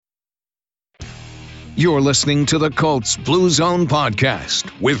You're listening to the Colts Blue Zone Podcast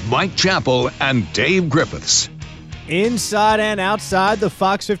with Mike Chappell and Dave Griffiths. Inside and outside the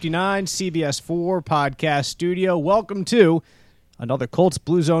Fox 59 CBS 4 podcast studio. Welcome to another Colts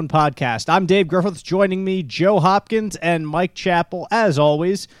Blue Zone podcast. I'm Dave Griffiths. Joining me, Joe Hopkins and Mike Chappell. As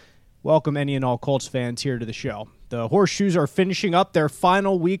always, welcome any and all Colts fans here to the show. The Horseshoes are finishing up their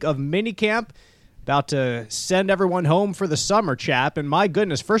final week of minicamp. About to send everyone home for the summer, Chap. And my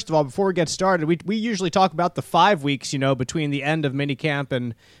goodness, first of all, before we get started, we usually talk about the 5 weeks, between the end of minicamp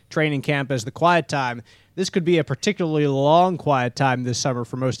and training camp as the quiet time. This could be a particularly long quiet time this summer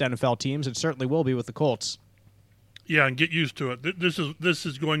for most NFL teams. It certainly will be with the Colts. Yeah, and get used to it. This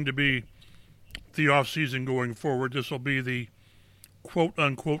is going to be the offseason going forward. This will be the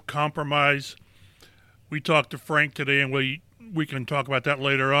quote-unquote compromise. We talked to Frank today, and we can talk about that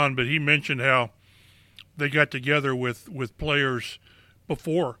later on, but he mentioned how they got together with players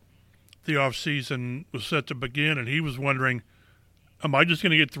before the offseason was set to begin, and he was wondering, am I just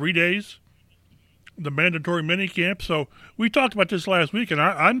going to get 3 days, the mandatory minicamp? So we talked about this last week, and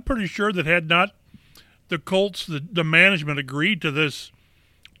I'm pretty sure that had not the Colts, the management agreed to this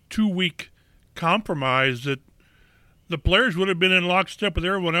 2-week compromise, that the players would have been in lockstep with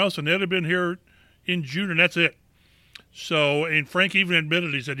everyone else, and they'd have been here in June, and that's it. So, and Frank even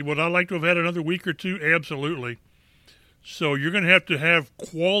admitted, he said, would I like to have had another week or two? Absolutely. So you're going to have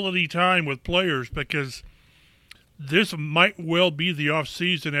quality time with players, because this might well be the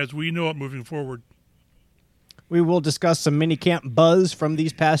offseason as we know it moving forward. We will discuss some minicamp buzz from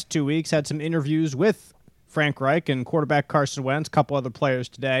these past 2 weeks. Had some interviews with Frank Reich and quarterback Carson Wentz, a couple other players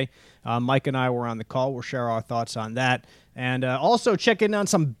today. Mike and I were on the call. We'll share our thoughts on that. And also check in on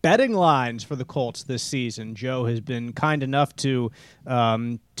some betting lines for the Colts this season. Joe has been kind enough to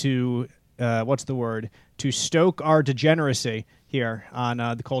stoke our degeneracy here on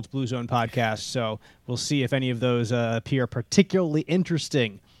the Colts Blue Zone podcast. So we'll see if any of those appear particularly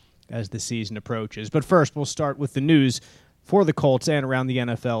interesting as the season approaches. But first, we'll start with the news for the Colts and around the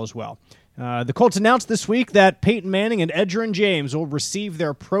NFL as well. The Colts announced this week that Peyton Manning and Edgerrin James will receive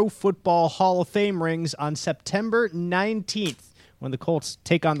their Pro Football Hall of Fame rings on September 19th when the Colts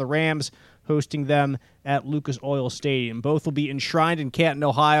take on the Rams, hosting them at Lucas Oil Stadium. Both will be enshrined in Canton,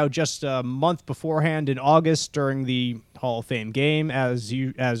 Ohio, just a month beforehand in August during the Hall of Fame game, as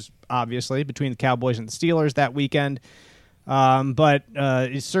obviously between the Cowboys and the Steelers that weekend. But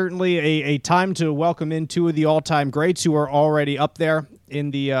it's certainly a time to welcome in two of the all-time greats who are already up there in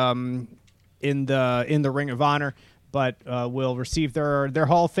the Ring of Honor, but will receive their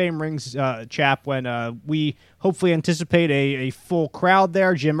Hall of Fame rings, Chap, when we hopefully anticipate a full crowd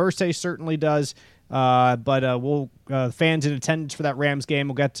there. Jim Irsay certainly does, but we'll fans in attendance for that Rams game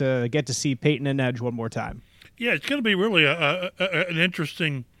will get to see Peyton and Edge one more time. Yeah, it's going to be really an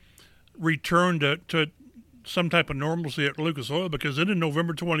interesting return to some type of normalcy at Lucas Oil, because then in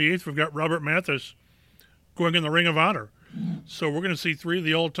November 28th we've got Robert Mathis going in the Ring of Honor. So we're going to see three of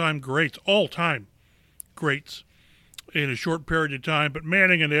the all-time greats in a short period of time. But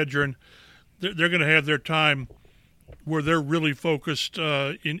Manning and Edgerrin, they're going to have their time where they're really focused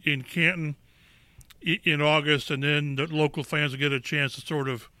in Canton in August, and then the local fans will get a chance to sort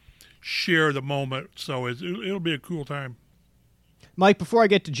of share the moment. So it'll be a cool time. Mike, before I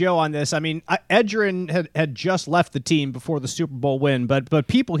get to Joe on this, I mean, Edgerrin had just left the team before the Super Bowl win, but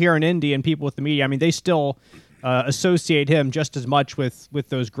people here in Indy and people with the media, I mean, they still associate him just as much with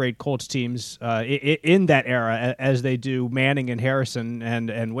those great Colts teams in that era as they do Manning and Harrison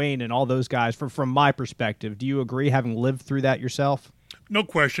and Wayne and all those guys. From my perspective, do you agree, having lived through that yourself? No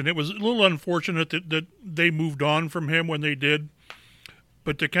question. It was a little unfortunate that they moved on from him when they did,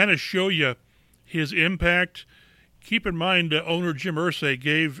 but to kind of show you his impact, keep in mind owner Jim Irsay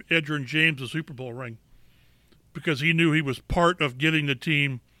gave Edgerrin James a Super Bowl ring because he knew he was part of getting the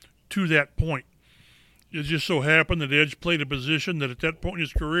team to that point. It just so happened that Edge played a position that at that point in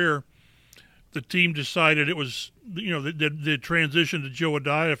his career, the team decided it was, the transition to Joe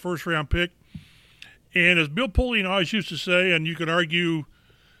Adai, a first-round pick. And as Bill Polian always used to say, and you can argue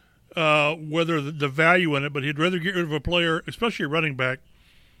whether the value in it, but he'd rather get rid of a player, especially a running back,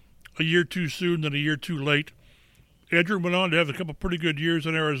 a year too soon than a year too late. Edgerrin went on to have a couple pretty good years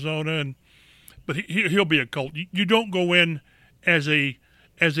in Arizona, but he'll be a Colt. You don't go in as a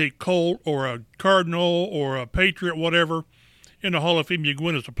Colt or a Cardinal or a Patriot, whatever, in the Hall of Fame. You go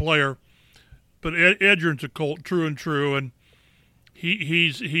in as a player. But Edgerin's a Colt, true and true, and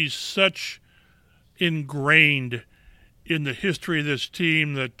he's such ingrained in the history of this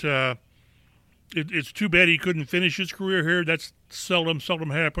team that it's too bad he couldn't finish his career here. That's seldom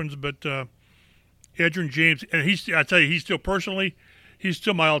happens, but Edgerrin James, and I tell you, he's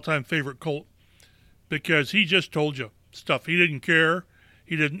still my all-time favorite Colt, because he just told you stuff. He didn't care.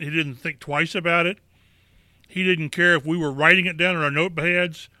 He didn't think twice about it. He didn't care if we were writing it down on our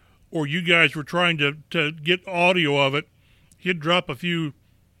notepads or you guys were trying to get audio of it. He'd drop a few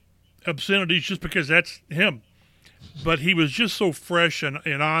obscenities just because that's him. But he was just so fresh and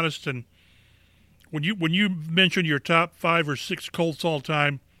honest. And when you mention your top 5 or 6 Colts all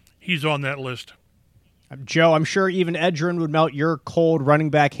time, he's on that list. Joe, I'm sure even Edgerrin would melt your cold running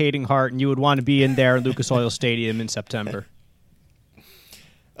back hating heart, and you would want to be in there in Lucas Oil Stadium in September.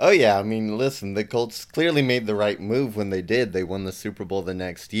 Oh, yeah. I mean, listen, the Colts clearly made the right move when they did. They won the Super Bowl the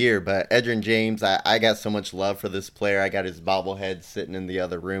next year. But Edgerrin James, I got so much love for this player. I got his bobblehead sitting in the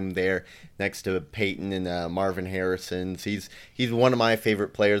other room there next to Peyton and Marvin Harrison's. He's one of my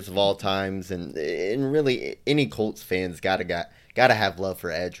favorite players of all times. And really, any Colts fans gotta have love for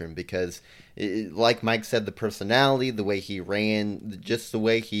Edgerrin because, like Mike said, the personality, the way he ran, just the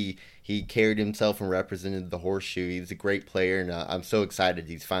way he carried himself and represented the horseshoe. He's a great player, and I'm so excited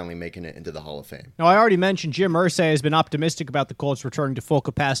he's finally making it into the Hall of Fame. Now, I already mentioned Jim Irsay has been optimistic about the Colts returning to full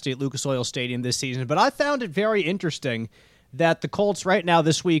capacity at Lucas Oil Stadium this season, but I found it very interesting that the Colts right now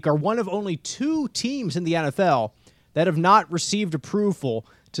this week are one of only 2 teams in the NFL that have not received approval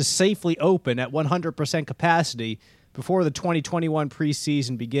to safely open at 100% capacity before the 2021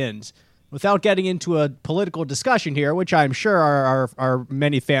 preseason begins. Without getting into a political discussion here, which I'm sure our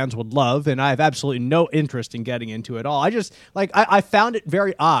many fans would love, and I have absolutely no interest in getting into it all. I found it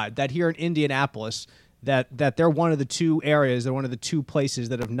very odd that here in Indianapolis that they're one of the 2 areas, they're one of the 2 places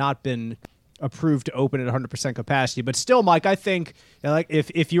that have not been approved to open at 100% capacity. But still, Mike, I think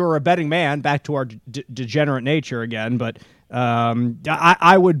if you were a betting man, back to our degenerate nature again, but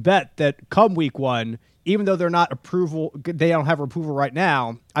I would bet that come week 1, even though they don't have approval right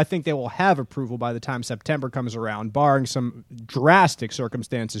now, I think they will have approval by the time September comes around, barring some drastic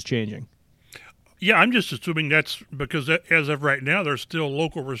circumstances changing. Yeah, I'm just assuming that's because as of right now, there's still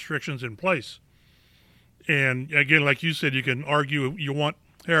local restrictions in place. And again, like you said, you can argue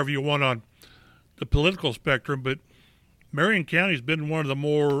however you want on the political spectrum, but Marion County's been one of the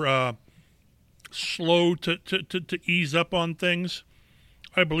more slow to ease up on things,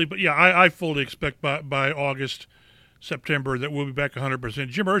 I believe. But yeah, I fully expect by August, September that we'll be back 100%.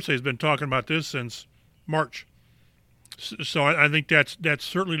 Jim Irsay has been talking about this since March. So I think that's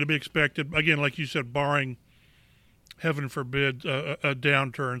certainly to be expected. Again, like you said, barring, heaven forbid, a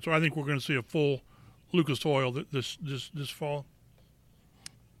downturn. So I think we're going to see a full Lucas Oil this fall.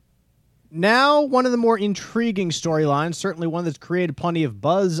 Now, one of the more intriguing storylines, certainly one that's created plenty of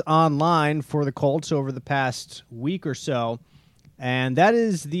buzz online for the Colts over the past week or so, and that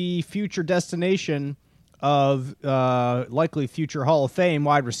is the future destination of likely future Hall of Fame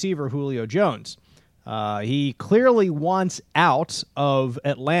wide receiver Julio Jones. He clearly wants out of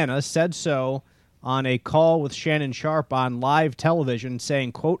Atlanta, said so on a call with Shannon Sharpe on live television,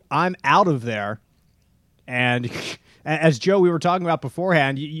 saying, quote, "I'm out of there." And as Joe, we were talking about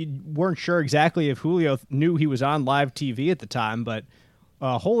beforehand, you weren't sure exactly if Julio knew he was on live TV at the time, but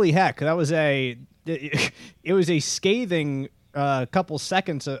holy heck, it was a scathing couple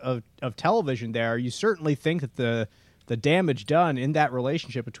seconds of television there. You certainly think that the damage done in that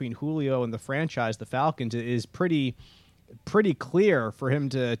relationship between Julio and the franchise, the Falcons, is pretty clear for him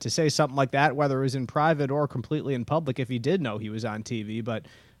to say something like that, whether it was in private or completely in public, if he did know he was on TV. But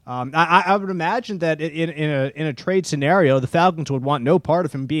I would imagine that in a trade scenario, the Falcons would want no part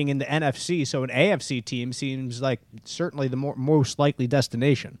of him being in the NFC, so an AFC team seems like certainly the most likely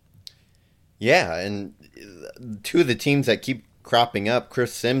destination. Yeah, and 2 of the teams that keep cropping up,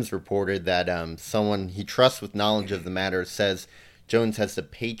 Chris Sims reported that someone he trusts with knowledge of the matter says Jones has the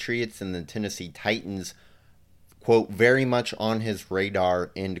Patriots and the Tennessee Titans, quote, very much on his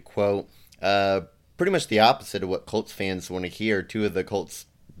radar, end quote. Pretty much the opposite of what Colts fans want to hear. 2 of the Colts'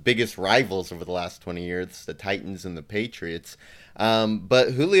 biggest rivals over the last 20 years, the Titans and the Patriots.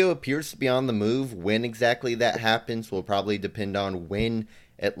 But Julio appears to be on the move. When exactly that happens will probably depend on when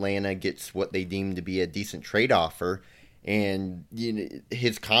Atlanta gets what they deem to be a decent trade offer. And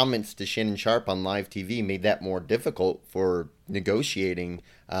his comments to Shannon Sharpe on live TV made that more difficult for negotiating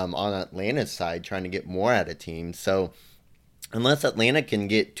on Atlanta's side, trying to get more out of teams. So unless Atlanta can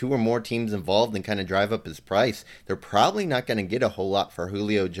get 2 or more teams involved and kind of drive up his price, they're probably not going to get a whole lot for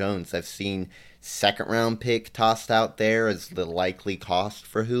Julio Jones. I've seen 2nd-round pick tossed out there as the likely cost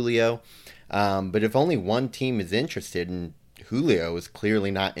for Julio. But if only one team is interested, and Julio is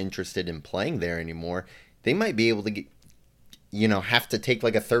clearly not interested in playing there anymore, they might be able to get, have to take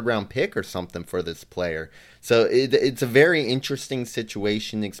like a 3rd-round pick or something for this player. So it's a very interesting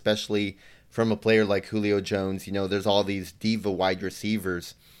situation, especially from a player like Julio Jones. There's all these diva wide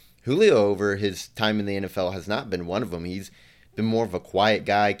receivers Julio, over his time in the NFL, has not been one of them. He's been more of a quiet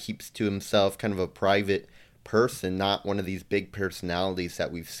guy, keeps to himself, kind of a private person, not one of these big personalities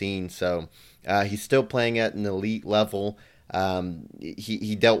that we've seen. So he's still playing at an elite level.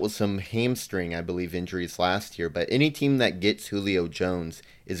 He dealt with some hamstring, I believe, injuries last year. But any team that gets Julio Jones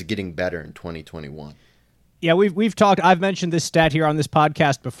is getting better in 2021. Yeah, we've talked. I've mentioned this stat here on this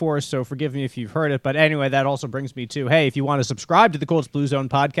podcast before, so forgive me if you've heard it. But anyway, that also brings me to, hey, if you want to subscribe to the Colts Blue Zone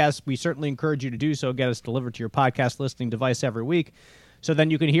podcast, we certainly encourage you to do so. Get us delivered to your podcast listening device every week, so then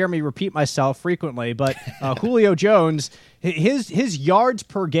you can hear me repeat myself frequently. But Julio Jones, his yards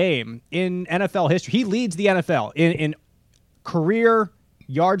per game in NFL history, he leads the NFL in career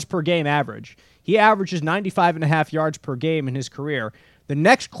yards per game average. He averages 95.5 yards per game in his career. The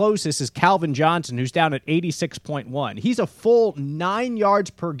next closest is Calvin Johnson, who's down at 86.1. He's a full 9 yards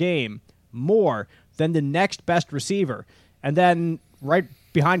per game more than the next best receiver. And then right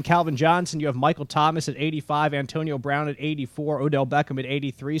behind Calvin Johnson, you have Michael Thomas at 85, Antonio Brown at 84, Odell Beckham at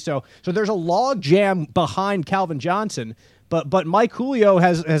 83. So there's a log jam behind Calvin Johnson. But Mike Julio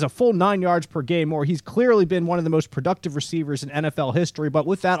has a full 9 yards per game more. He's clearly been one of the most productive receivers in NFL history. But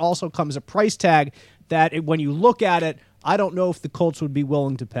with that also comes a price tag that when you look at it, I don't know if the Colts would be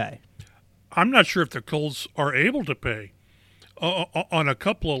willing to pay. I'm not sure if the Colts are able to pay on a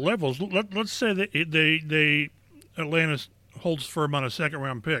couple of levels. Let's say that Atlanta holds firm on a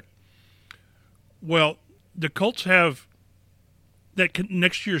second-round pick. Well, the Colts have that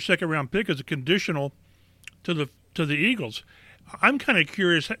next year's second-round pick as a conditional to the Eagles. I'm kind of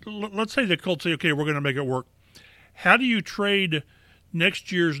curious. Let's say the Colts say, okay, we're going to make it work. How do you trade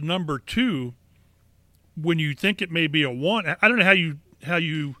next year's number 2 when you think it may be a 1? I don't know how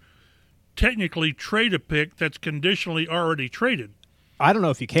you technically trade a pick that's conditionally already traded. I don't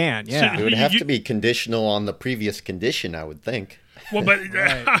know if you can. Yeah, it would have to be conditional on the previous condition, I would think. Well, but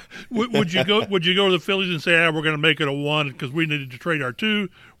right. would you go to the Phillies and say, we're going to make it a 1 because we needed to trade our 2?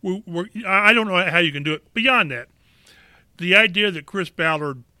 I don't know how you can do it. Beyond that, the idea that Chris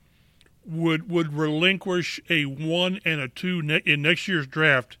Ballard would relinquish a 1 and a 2 in next year's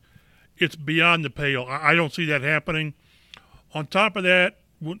draft, it's beyond the pale. I don't see that happening. On top of that,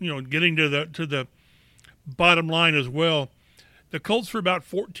 getting to the bottom line as well, the Colts are about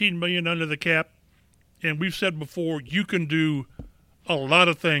 $14 million under the cap, and we've said before, you can do a lot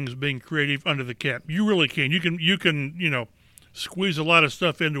of things being creative under the cap. You really can. You can squeeze a lot of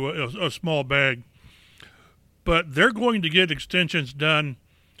stuff into a small bag. But they're going to get extensions done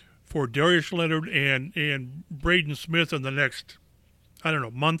for Darius Leonard and Braden Smith in the next,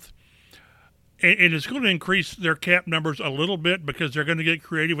 month. And it's going to increase their cap numbers a little bit because they're going to get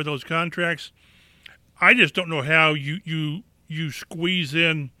creative with those contracts. I just don't know how you squeeze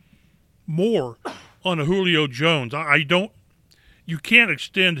in more on a Julio Jones. You can't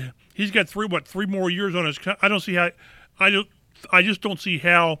extend. He's got three more years on his. I don't see how. I just don't see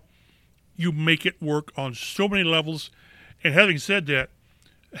how you make it work on so many levels. And having said that,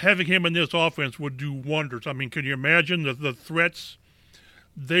 having him in this offense would do wonders. I mean, can you imagine the threats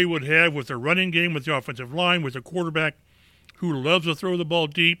they would have with their running game, with the offensive line, with a quarterback who loves to throw the ball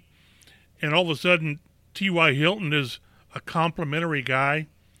deep, and all of a sudden T.Y. Hilton is a complimentary guy,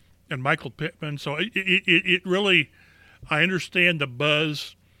 and Michael Pittman. So it really, I understand the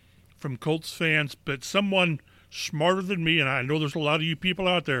buzz from Colts fans, but someone smarter than me, and I know there's a lot of you people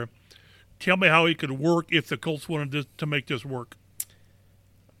out there, tell me how it could work if the Colts wanted to make this work.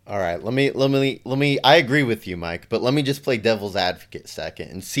 All right, let me. I agree with you, Mike, but let me just play devil's advocate second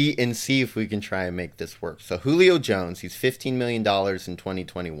and see if we can try and make this work. So Julio Jones, he's $15 million in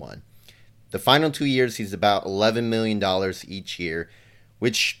 2021. The final 2 years, he's about $11 million each year,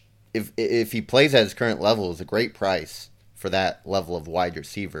 which, if he plays at his current level, is a great price for that level of wide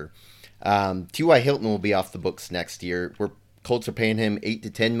receiver. T.Y. Hilton will be off the books next year. Colts are paying him $8 to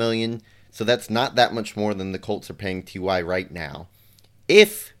 $10 million, so that's not that much more than the Colts are paying T.Y. right now.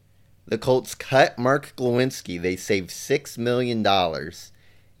 If the Colts cut Mark Glowinski, they save $6 million,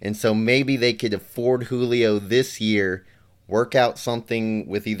 and so maybe they could afford Julio this year, work out something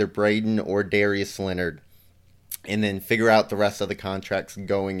with either Braden or Darius Leonard, and then figure out the rest of the contracts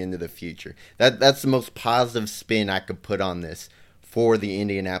going into the future. That's the most positive spin I could put on this for the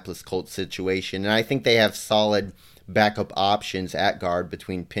Indianapolis Colts situation, and I think they have solid backup options at guard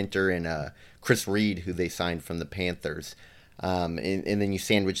between Pinter and Chris Reed, who they signed from the Panthers. And then you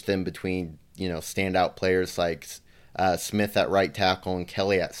sandwich them between, standout players like Smith at right tackle and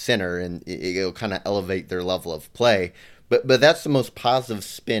Kelly at center, and it'll kind of elevate their level of play. But that's the most positive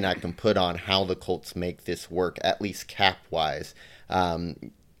spin I can put on how the Colts make this work, at least cap-wise.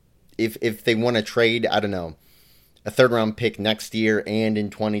 If they want to trade, I don't know, a third-round pick next year and in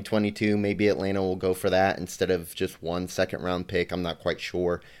 2022. Maybe Atlanta will go for that instead of just one second-round pick. I'm not quite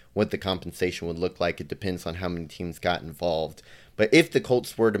sure what the compensation would look like. It depends on how many teams got involved. But if the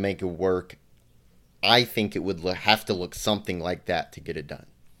Colts were to make it work, I think it would have to look something like that to get it done.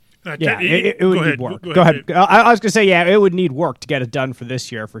 Yeah, it would need work. Go ahead. I was going to say, yeah, it would need work to get it done for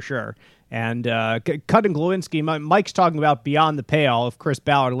this year for sure. And cutting Glowinski, Mike's talking about beyond the pale. If Chris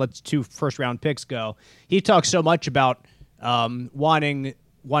Ballard lets 2 first-round picks go, he talks so much about wanting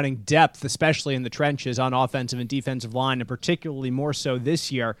depth, especially in the trenches on offensive and defensive line, and particularly more so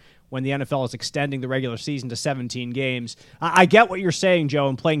this year when the NFL is extending the regular season to 17 games. I get what you're saying, Joe,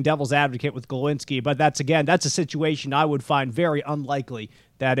 and playing devil's advocate with Glowinski, but that's a situation I would find very unlikely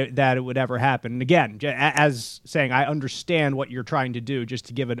that it would ever happen. And again, as saying, I understand what you're trying to do, just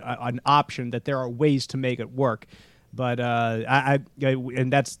to give an option that there are ways to make it work. But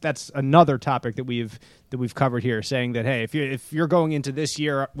and that's another topic that we've covered here, saying that, hey, if you're going into this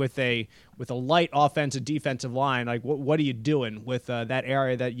year with a light offensive defensive line, like what are you doing with that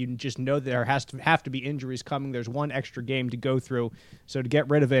area that you just know there have to be injuries coming? There's one extra game to go through, so to get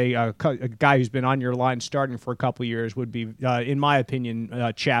rid of a guy who's been on your line starting for a couple of years would be, in my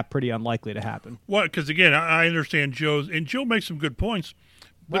opinion, pretty unlikely to happen. Well, because again, I understand Joe makes some good points,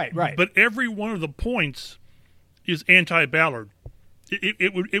 but, right. But every one of the points is anti-Ballard.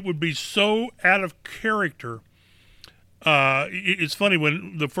 It would be so out of character. It's funny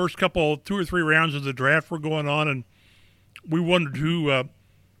when the first 2 or 3 rounds of the draft were going on, and we wondered who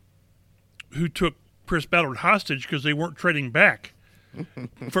took Chris Ballard hostage because they weren't trading back.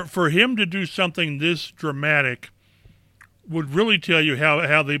 for him to do something this dramatic would really tell you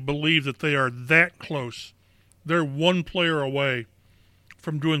how they believe that they are that close. They're one player away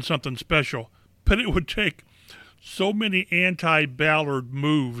from doing something special, but it would take so many anti-Ballard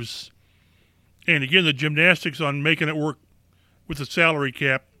moves. And again, the gymnastics on making it work with the salary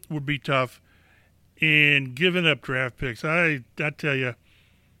cap would be tough. And giving up draft picks, I tell you,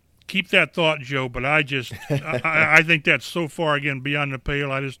 keep that thought, Joe, but I think that's so far, again, beyond the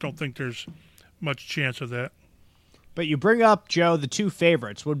pale. I just don't think there's much chance of that. But you bring up, Joe, the 2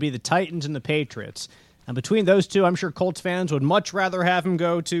 favorites would be the Titans and the Patriots. And between those 2, I'm sure Colts fans would much rather have him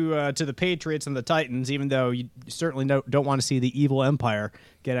go to the Patriots than the Titans, even though you certainly don't want to see the evil empire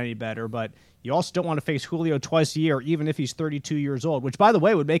get any better. But you also don't want to face Julio twice a year, even if he's 32 years old, which, by the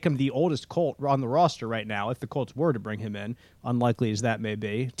way, would make him the oldest Colt on the roster right now if the Colts were to bring him in, unlikely as that may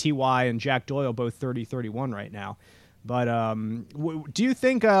be. T.Y. and Jack Doyle both 30, 31 right now. But do you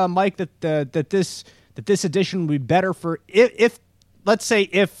think, Mike, that this addition would be better for if let's say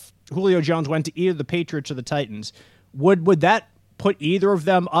if Julio Jones went to either the Patriots or the Titans, would that put either of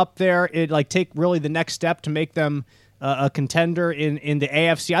them up there? It take really the next step to make them a contender in the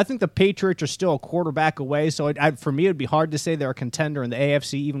AFC. I think the Patriots are still a quarterback away, so for me it'd be hard to say they're a contender in the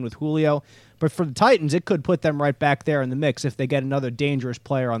AFC even with Julio. But for the Titans, it could put them right back there in the mix if they get another dangerous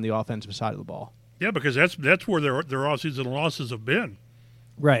player on the offensive side of the ball. Yeah, because that's where their off-season losses have been.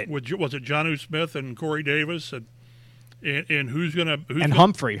 Right. Was it Jonnu Smith and Corey Davis and who's gonna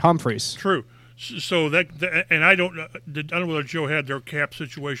Humphreys? True. So that and I don't know whether Joe had their cap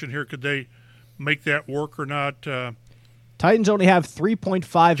situation here. Could they make that work or not? Titans only have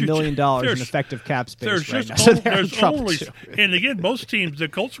 $3.5 million in effective cap space right now. So they're in trouble too. And again, most teams, the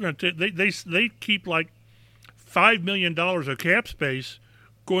Colts are going to they keep like $5 million of cap space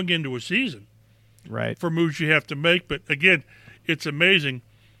going into a season, right? For moves you have to make. But again, it's amazing.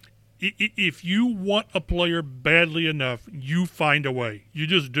 If you want a player badly enough, you find a way. You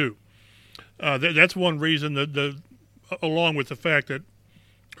just do. That's one reason that along with the fact that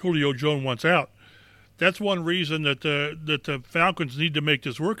Julio Jones wants out, that's one reason that the Falcons need to make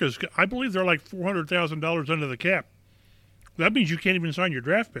this work. Is I believe they're like $400,000 under the cap. That means you can't even sign your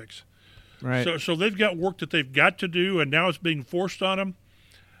draft picks. Right. So they've got work that they've got to do, and now it's being forced on them.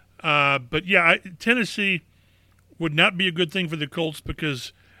 But yeah, Tennessee would not be a good thing for the Colts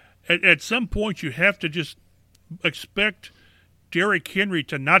because at some point you have to just expect Derrick Henry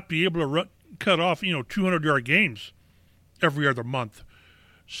to not be able to cut off 200-yard games every other month.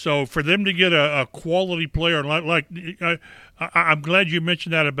 So for them to get a quality player like I'm glad you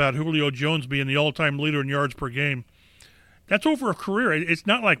mentioned that about Julio Jones being the all-time leader in yards per game. That's over a career. It's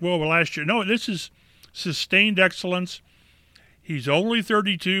not like, last year. No, this is sustained excellence. He's only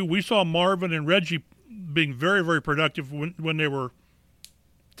 32. We saw Marvin and Reggie being very, very productive when they were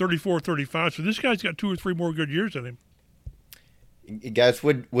 34, 35. So this guy's got 2 or 3 more good years in him. Guys,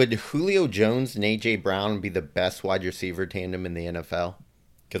 would Julio Jones and A.J. Brown be the best wide receiver tandem in the NFL?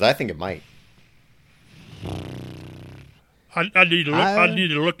 Because I think it might. I need to look. I need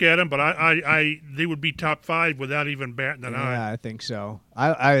to look at them, but they would be top 5 without even batting an eye. Yeah, I think so.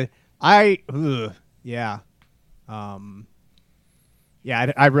 I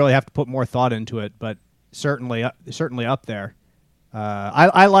really have to put more thought into it, but certainly up there.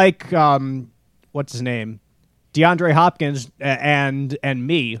 I like what's his name, DeAndre Hopkins and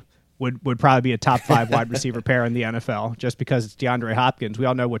me would probably be a top 5 wide receiver pair in the NFL just because it's DeAndre Hopkins. We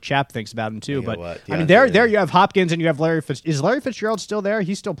all know what Chap thinks about him too, but I mean there you have Hopkins and you have Larry Fitzgerald. Is Larry Fitzgerald still there?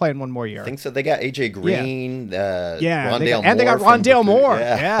 He's still playing one more year. I think so. They got AJ Green, They Rondale got Rondale Moore.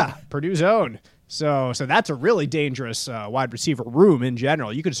 Yeah. Purdue's own. So that's a really dangerous wide receiver room in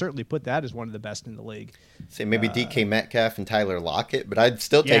general. You could certainly put that as one of the best in the league. Say maybe DK Metcalf and Tyler Lockett, but I'd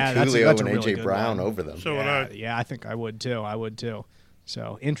still take Julio and really AJ Brown over them. So I think I would too.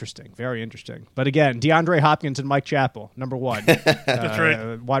 So interesting, very interesting. But again, DeAndre Hopkins and Mike Chappell, number 1. That's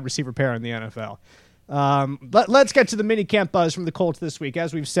right. Wide receiver pair in the NFL. Let's get to the minicamp buzz from the Colts this week.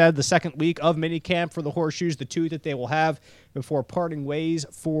 As we've said, the second week of minicamp for the Horseshoes, the 2 that they will have before parting ways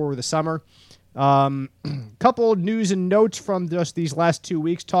for the summer. Couple news and notes from just these last 2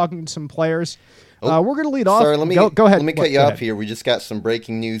 weeks, talking to some players. We're going to lead off. Sorry, go ahead. Let me cut you off here. We just got some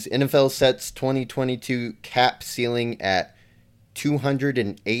breaking news. NFL sets 2022 cap ceiling at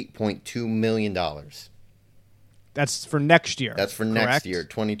 $208.2 million. That's for next year. That's for correct? next year,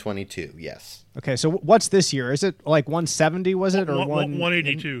 2022. Yes. Okay, so what's this year? Is it like 170? Was it or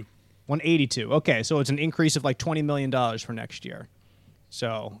 182? 182. Okay, so it's an increase of like $20 million for next year.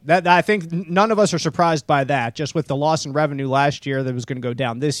 So that I think none of us are surprised by that. Just with the loss in revenue last year, that was going to go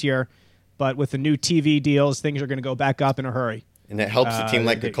down this year, but with the new TV deals, things are going to go back up in a hurry. And it helps a team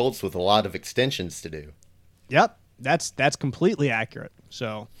like the Colts with a lot of extensions to do. Yep, that's completely accurate.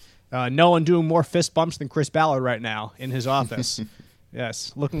 So no one doing more fist bumps than Chris Ballard right now in his office.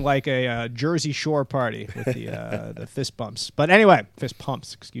 Yes, looking like a Jersey Shore party with the fist bumps. But anyway, fist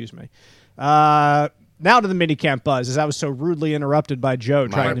pumps, excuse me. Now to the minicamp buzz, as I was so rudely interrupted by Joe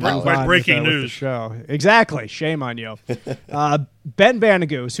trying to move on breaking with news the show. Exactly. Shame on you. Ben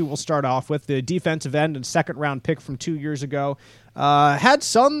Banigous, who we'll start off with, the defensive end and second-round pick from 2 years ago, had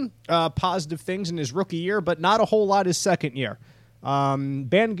some positive things in his rookie year, but not a whole lot his second year.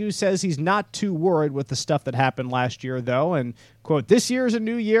 Banigous says he's not too worried with the stuff that happened last year, though, and, quote, "This year is a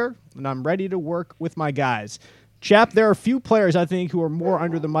new year, and I'm ready to work with my guys." Chap, there are a few players, I think, who are more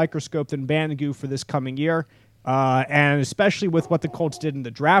under the microscope than Banigous for this coming year, and especially with what the Colts did in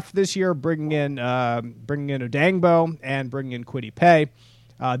the draft this year, bringing in Odangbo and bringing in Kwity Paye.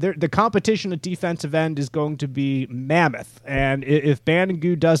 The competition at defensive end is going to be mammoth, and if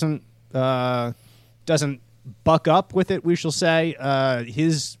Banigous doesn't buck up with it, we shall say,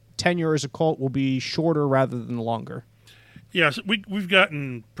 his tenure as a Colt will be shorter rather than longer. Yes, we've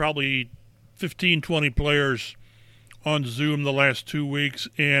gotten probably 15, 20 players on Zoom the last 2 weeks,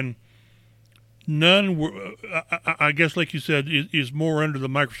 and none were, I guess, like you said, is more under the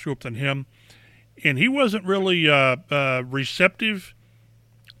microscope than him. And he wasn't really receptive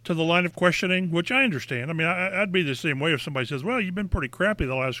to the line of questioning, which I understand. I mean, I'd be the same way if somebody says, "Well, you've been pretty crappy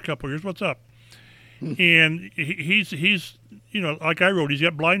the last couple of years. What's up?" And he's like I wrote, he's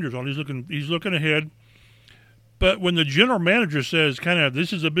got blinders on. He's looking ahead. But when the general manager says, kind of,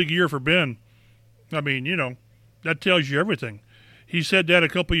 "This is a big year for Ben," I mean, that tells you everything. He said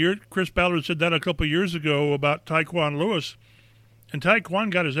that Chris Ballard said that a couple of years ago about Tyquan Lewis, and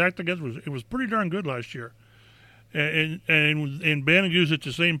Tyquan got his act together. It was pretty darn good last year. And Banigous at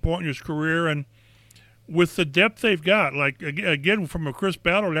the same point in his career, and with the depth they've got, like, again, from a Chris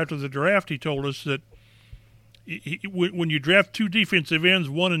Ballard after the draft, he told us that when you draft 2 defensive ends,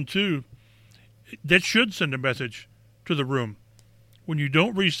 1 and 2, that should send a message to the room. When you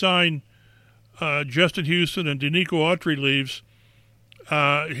don't re-sign Justin Houston and Denico Autry leaves,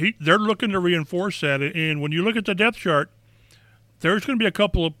 they're looking to reinforce that. And when you look at the depth chart, there's going to be a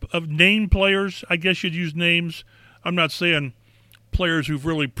couple of named players. I guess you'd use names. I'm not saying players who've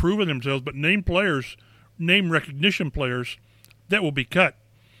really proven themselves, but named players, name recognition players, that will be cut.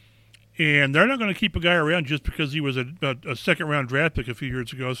 And they're not going to keep a guy around just because he was a second-round draft pick a few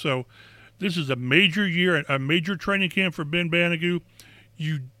years ago. So this is a major year, a major training camp for Ben Banigous.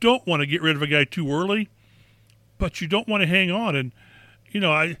 You don't want to get rid of a guy too early, but you don't want to hang on. And,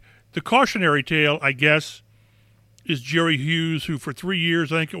 the cautionary tale, I guess, is Jerry Hughes, who for 3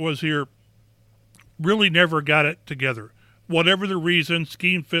 years, I think it was here, really never got it together. Whatever the reason,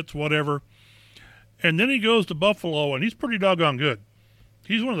 scheme fits, whatever. And then he goes to Buffalo, and he's pretty doggone good.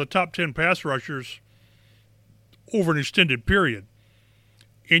 He's one of the top 10 pass rushers over an extended period.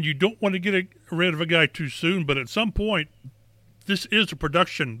 And you don't want to get rid of a guy too soon, but at some point, this is a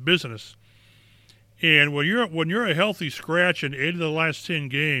production business. And when you're a healthy scratch in 8 of the last 10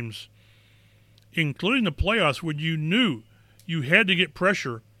 games, including the playoffs, when you knew you had to get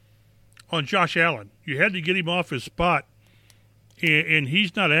pressure on Josh Allen, you had to get him off his spot, and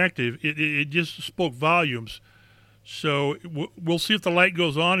he's not active, it just spoke volumes. So we'll see if the light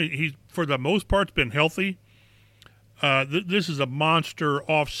goes on. He's, for the most part, been healthy. This is a monster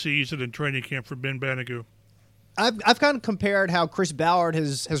off-season and training camp for Ben Banogu. I've kind of compared how Chris Ballard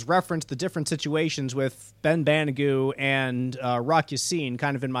has referenced the different situations with Ben Banogu and Rock Ya-Sin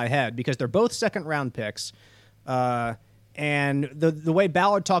kind of in my head, because they're both second-round picks. And the way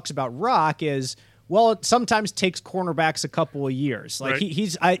Ballard talks about Rock is, well, it sometimes takes cornerbacks a couple of years. Like right.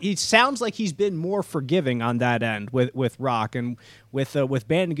 He sounds like he's been more forgiving on that end with Rock, and with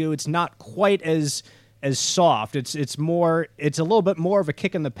Banogu, it's not quite as soft. It's a little bit more of a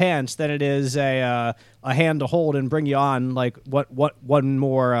kick in the pants than it is a hand to hold and bring you on like one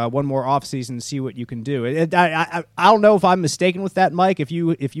more offseason and see what you can do. I don't know if I'm mistaken with that, Mike. If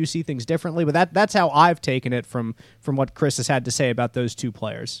you see things differently, but that's how I've taken it from what Chris has had to say about those two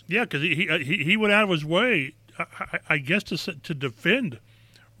players. Yeah, because he went out of his way, I guess, to defend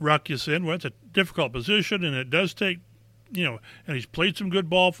Rock Ya-Sin. Well, it's a difficult position, and it does take, and he's played some good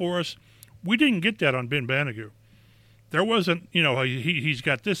ball for us. We didn't get that on Ben Banogu. There wasn't, he's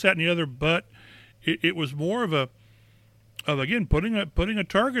got this, that, and the other, but it was more of again, putting a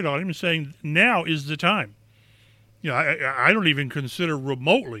target on him and saying, now is the time. I don't even consider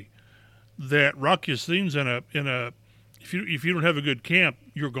remotely that Rock Ya-Sin's in a if you don't have a good camp,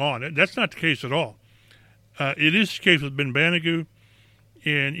 you're gone. That's not the case at all. It is the case with Ben Banogu,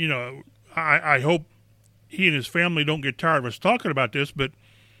 and I hope he and his family don't get tired of us talking about this, but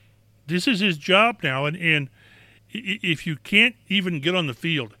this is his job now, and if you can't even get on the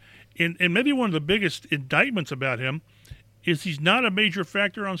field, and maybe one of the biggest indictments about him is he's not a major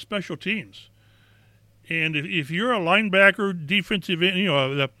factor on special teams. And if you're a linebacker, defensive end,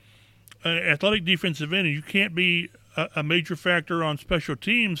 an athletic defensive end, and you can't be a major factor on special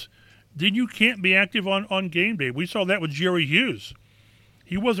teams, then you can't be active on game day. We saw that with Jerry Hughes.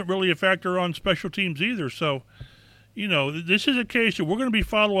 He wasn't really a factor on special teams either, so this is a case that we're going to be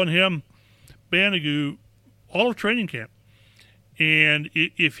following him, Banogu, all of training camp. And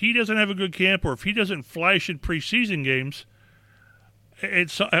if he doesn't have a good camp, or if he doesn't flash in preseason games,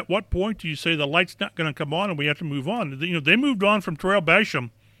 at what point do you say the light's not going to come on and we have to move on? They moved on from Terrell Basham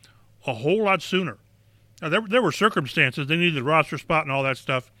a whole lot sooner. Now, there were circumstances. They needed a roster spot and all that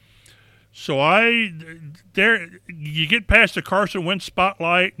stuff. So you get past the Carson Wentz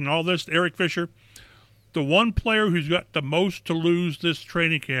spotlight and all this, Eric Fisher. The one player who's got the most to lose this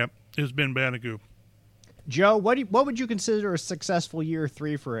training camp has been Banogu. Joe, what would you consider a successful year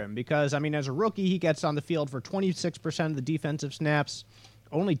 3 for him? Because, as a rookie, he gets on the field for 26% of the defensive snaps,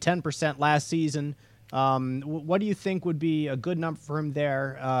 only 10% last season. What do you think would be a good number for him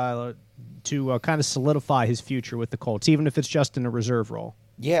there to kind of solidify his future with the Colts, even if it's just in a reserve role?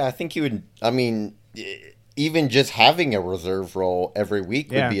 Yeah, I think he would. Even just having a reserve role every week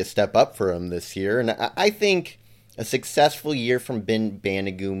would be a step up for him this year. And I think a successful year from Ben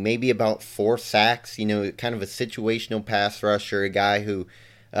Banogu, maybe about 4 sacks, kind of a situational pass rusher, a guy who,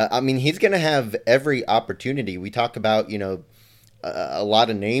 he's going to have every opportunity. We talk about, a lot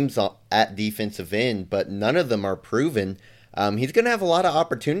of names at defensive end, but none of them are proven. He's going to have a lot of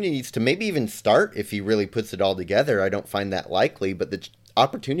opportunities to maybe even start if he really puts it all together. I don't find that likely, but the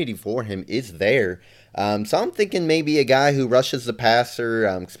opportunity for him is there. So I'm thinking maybe a guy who rushes the passer,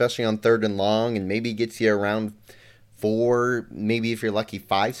 especially on 3rd and long, and maybe gets you around 4, maybe if you're lucky,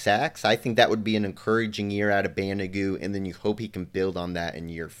 5 sacks. I think that would be an encouraging year out of Banogu, and then you hope he can build on that in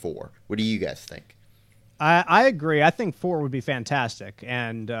year 4. What do you guys think? I agree. I think 4 would be fantastic,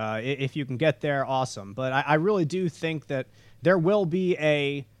 and if you can get there, awesome. But I really do think that there will be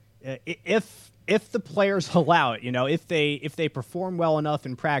if the players allow it, if they perform well enough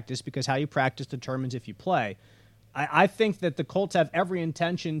in practice, because how you practice determines if you play. I think that the Colts have every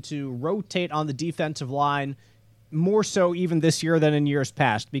intention to rotate on the defensive line, more so even this year than in years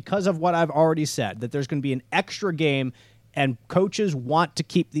past, because of what I've already said, that there's going to be an extra game, and coaches want to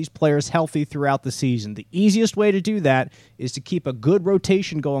keep these players healthy throughout the season. The easiest way to do that is to keep a good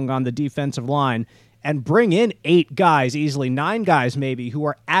rotation going on the defensive line and bring in 8 guys, easily 9 guys maybe, who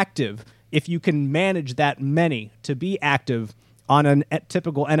are active, if you can manage that many to be active on a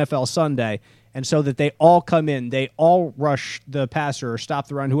typical NFL Sunday, and so that they all come in, they all rush the passer or stop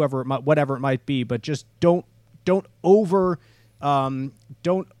the run, whatever it might be, but just don't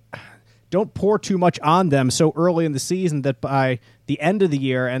pour too much on them so early in the season that by the end of the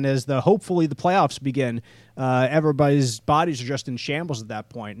year and as hopefully the playoffs begin, everybody's bodies are just in shambles at that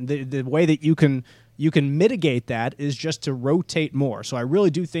point. And the way that you can you can mitigate that is just to rotate more. So I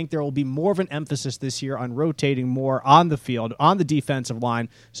really do think there will be more of an emphasis this year on rotating more on the field, on the defensive line.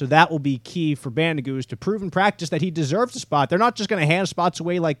 So that will be key for Bandigoose to prove in practice that he deserves a spot. They're not just going to hand spots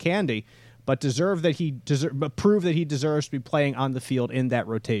away like candy, but prove that he deserves to be playing on the field in that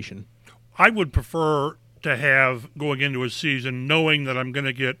rotation. I would prefer to have, going into a season, knowing that I'm going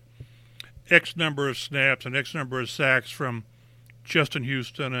to get X number of snaps and X number of sacks from Justin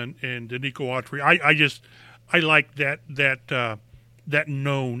Houston and Denico Autry. I like that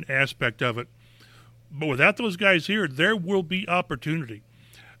known aspect of it. But without those guys here, there will be opportunity.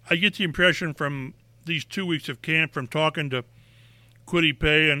 I get the impression from these 2 weeks of camp, from talking to Kwity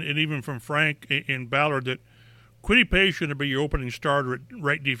Paye and even from Frank in Ballard, that Kwity Paye should be your opening starter at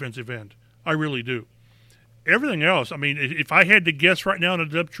right defensive end. I really do. Everything else, I mean, if I had to guess right now on the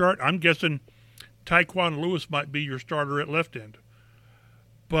depth chart, I'm guessing Tyquan Lewis might be your starter at left end.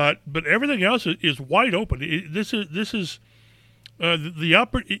 But everything else is wide open. This is the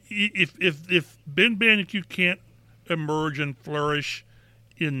upper. If Ben Bandicoot can't emerge and flourish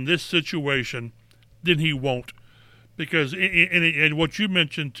in this situation, then he won't. Because and what you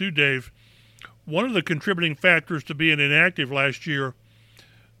mentioned too, Dave, one of the contributing factors to being inactive last year,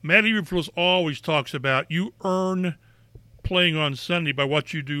 Matt Eberflus always talks about you earn playing on Sunday by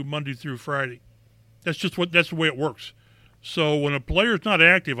what you do Monday through Friday. That's the way it works. So when a player's not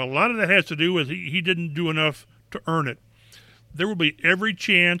active, a lot of that has to do with he didn't do enough to earn it. There will be every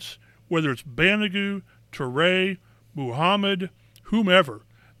chance, whether it's Bandigout, Toure, Muhammad, whomever,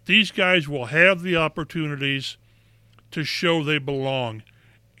 these guys will have the opportunities to show they belong.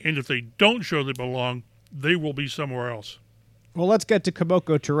 And if they don't show they belong, they will be somewhere else. Well, let's get to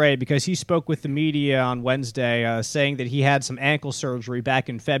Kemoko Toure, because he spoke with the media on Wednesday saying that he had some ankle surgery back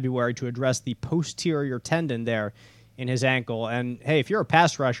in February to address the posterior tendon there in his ankle. And, hey, if you're a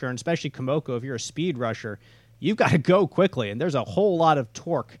pass rusher, and especially Kemoko, if you're a speed rusher, you've got to go quickly. And there's a whole lot of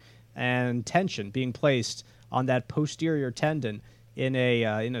torque and tension being placed on that posterior tendon in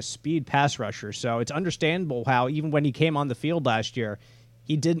a speed pass rusher. So it's understandable how even when he came on the field last year,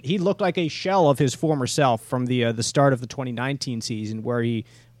 he looked like a shell of his former self from the start of the 2019 season, where he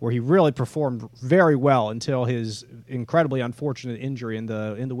really performed very well until his incredibly unfortunate injury in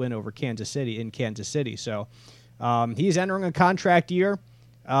the win over Kansas City. So he's entering a contract year.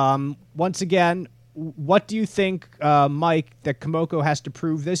 Once again, what do you think, Mike, that Kemoko has to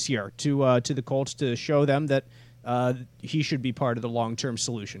prove this year to the Colts to show them that he should be part of the long-term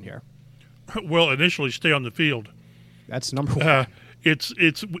solution here? Well, initially, stay on the field. That's number one.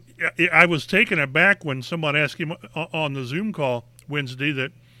 I was taken aback when someone asked him on the Zoom call Wednesday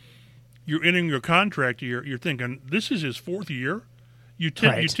that you're entering your contract year. You're thinking, this is his fourth year? You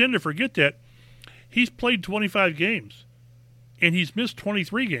tend to forget that he's played 25 games, and he's missed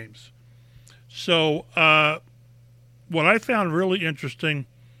 23 games. So what I found really interesting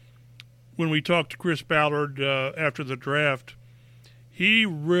when we talked to Chris Ballard after the draft, he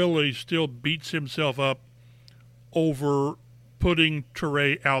really still beats himself up over putting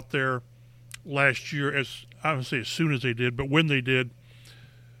Toure out there last year, as I don't say as soon as they did, but when they did,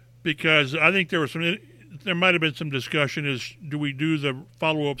 because I think there might have been some discussion is, do we do the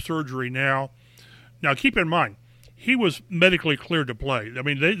follow-up surgery now? Now, keep in mind, he was medically cleared to play. I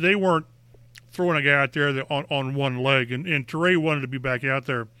mean, they weren't throwing a guy out there on one leg, and Toure wanted to be back out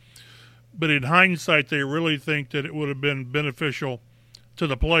there. But in hindsight, they really think that it would have been beneficial to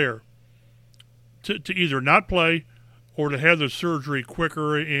the player to either not play or to have the surgery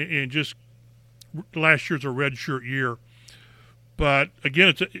quicker, and just last year's a redshirt year. But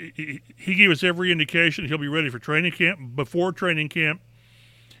again, he gave us every indication he'll be ready for training camp, before training camp.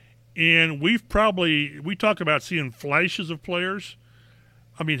 And we talk about seeing flashes of players.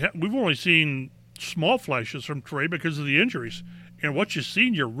 I mean, we've only seen small flashes from Toure because of the injuries. And what you've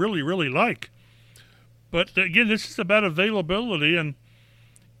seen, you really, really like. But again, this is about availability, and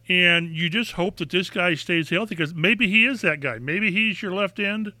you just hope that this guy stays healthy, because maybe he is that guy. Maybe he's your left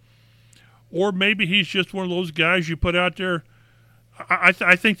end, or maybe he's just one of those guys you put out there. I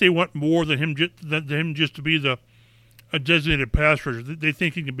think they want more than him just to be a designated pass rusher. They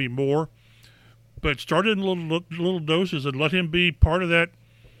think he can be more. But start in little doses and let him be part of that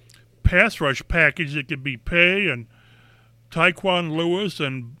pass rush package that could be Paye and Tyquan Lewis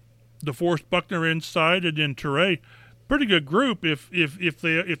and DeForest Buckner inside, and then Toure. Pretty good group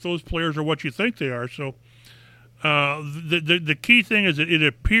if those players are what you think they are. So the key thing is that it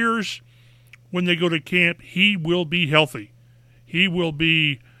appears when they go to camp, he will be healthy.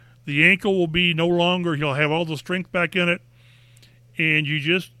 The ankle will be no longer, he'll have all the strength back in it, and you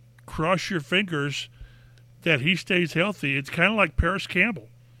just cross your fingers that he stays healthy. It's kind of like Paris Campbell.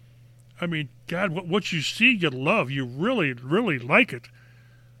 I mean, God, what you see, you love. You really, really like it.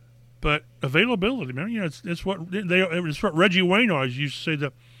 But availability, man, it's what Reggie Wayne always used to say: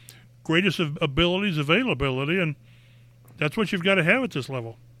 the greatest of abilities, availability, and that's what you've got to have at this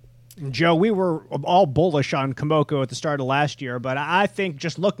level. Joe, we were all bullish on Kamoko at the start of last year, but I think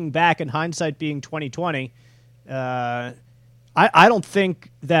just looking back in hindsight, being 2020, I don't think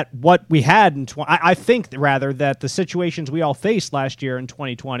that what we had in I think rather that the situations we all faced last year in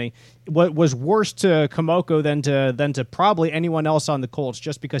 2020 was worse to Kamoko than to probably anyone else on the Colts,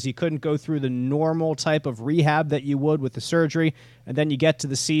 just because he couldn't go through the normal type of rehab that you would with the surgery, and then you get to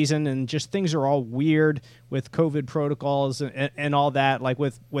the season and just things are all weird with COVID protocols and all that, like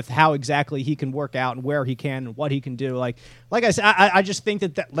with how exactly he can work out and where he can and what he can do. Like I said, I just think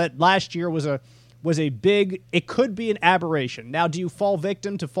that last year was a big, it could be an aberration. Now, do you fall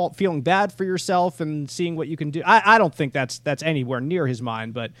victim to feeling bad for yourself and seeing what you can do? I don't think that's anywhere near his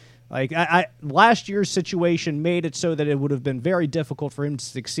mind, but like last year's situation made it so that it would have been very difficult for him to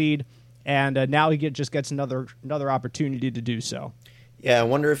succeed, and now he just gets another opportunity to do so. Yeah, I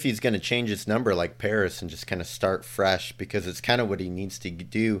wonder if he's going to change his number like Paris and just kind of start fresh, because it's kind of what he needs to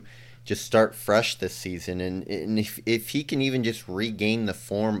do. Just start fresh this season, and if he can even just regain the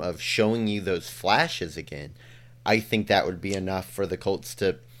form of showing you those flashes again, I think that would be enough for the Colts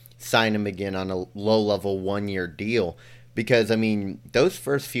to sign him again on a low-level 1-year deal. Because, I mean, those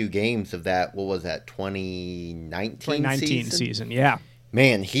first few games of that, what was that, 2019 season? Yeah.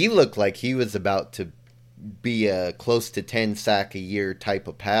 Man, he looked like he was about to be a close to 10-sack-a-year type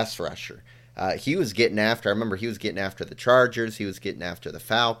of pass rusher. He was getting after, I remember he was getting after the Chargers, he was getting after the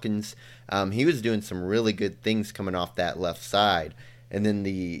Falcons. He was doing some really good things coming off that left side. And then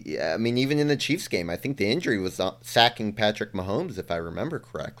even in the Chiefs game, I think the injury was sacking Patrick Mahomes, if I remember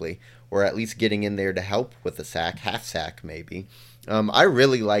correctly, or at least getting in there to help with a sack, half sack maybe. I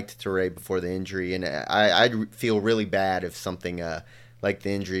really liked Toure before the injury, and I'd feel really bad if something like the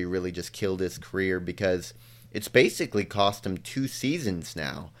injury really just killed his career, because it's basically cost him 2 seasons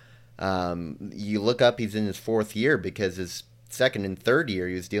now. You look up, he's in his 4th year, because his 2nd and 3rd year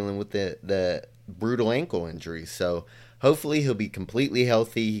he was dealing with the brutal ankle injury. So hopefully he'll be completely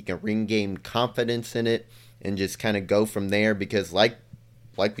healthy. He can regain confidence in it and just kind of go from there, because like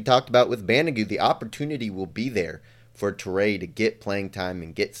we talked about with Banigou, the opportunity will be there for Toure to get playing time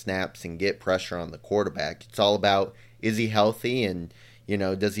and get snaps and get pressure on the quarterback. It's all about, is he healthy, and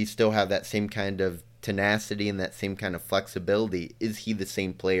does he still have that same kind of tenacity and that same kind of flexibility? Is he the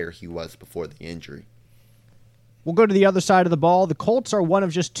same player he was before the injury? We'll go to the other side of the ball. The Colts are one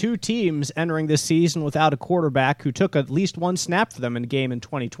of just 2 teams entering this season without a quarterback who took at least 1 snap for them in a game in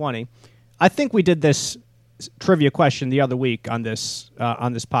 2020. I think we did this trivia question the other week on this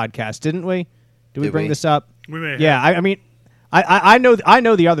podcast, didn't we? Did we bring this up? We may have. Yeah, I mean, I know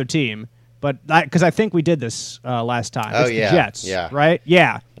the other team, but because I think we did this last time. Oh, it's yeah. The Jets, yeah. Right?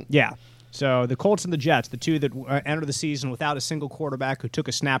 Yeah. So the Colts and the Jets, the 2 that entered the season without a single quarterback who took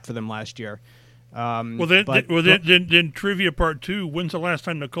a snap for them last year. Then trivia part 2. When's the last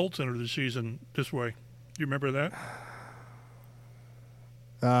time the Colts entered the season this way? Do you remember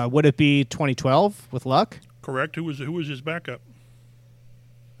that? Would it be 2012 with Luck? Correct. Who was his backup?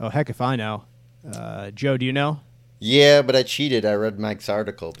 Oh, heck if I know. Joe, do you know? Yeah, but I cheated. I read Mike's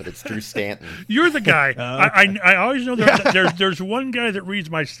article, but it's Drew Stanton. You're the guy. Okay. I always know there's one guy that reads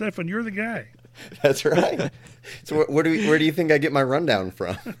my stuff, and you're the guy. That's right. So where do you think I get my rundown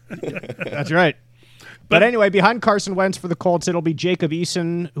from? That's right. But anyway, behind Carson Wentz for the Colts, it'll be Jacob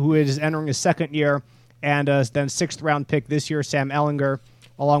Eason, who is entering his 2nd year, and then 6th-round pick this year, Sam Ehlinger,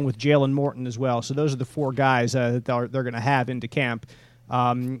 along with Jalen Morton as well. So those are the 4 guys that they're going to have into camp.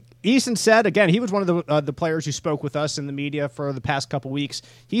 Eason said, again, he was one of the players who spoke with us in the media for the past couple weeks.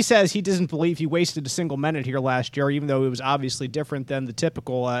 He says he doesn't believe he wasted a single minute here last year, even though it was obviously different than the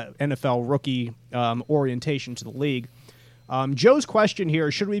typical NFL rookie orientation to the league. Joe's question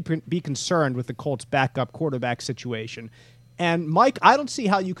here, should we be concerned with the Colts' backup quarterback situation? And Mike, I don't see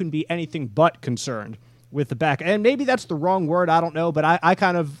how you can be anything but concerned with the back. And maybe that's the wrong word, I don't know, but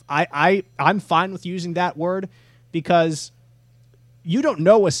I'm fine with using that word, because you don't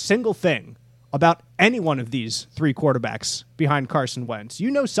know a single thing about any one of these 3 quarterbacks behind Carson Wentz.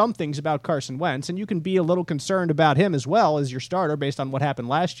 You know some things about Carson Wentz, and you can be a little concerned about him as well as your starter based on what happened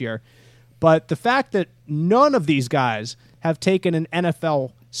last year. But the fact that none of these guys have taken an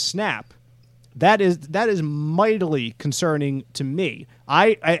NFL snap, that is mightily concerning to me.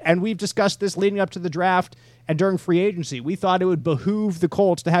 And we've discussed this leading up to the draft and during free agency. We thought it would behoove the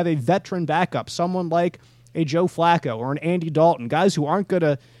Colts to have a veteran backup, someone like a Joe Flacco or an Andy Dalton, guys who aren't going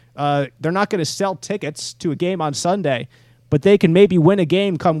to they're not going to sell tickets to a game on Sunday, but they can maybe win a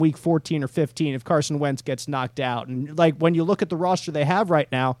game come week 14 or 15 if Carson Wentz gets knocked out. And like when you look at the roster they have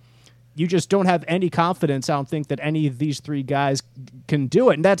right now, you just don't have any confidence, I don't think, that any of these three guys can do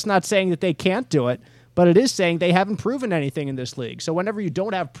it. And that's not saying that they can't do it, but it is saying they haven't proven anything in this league. So whenever you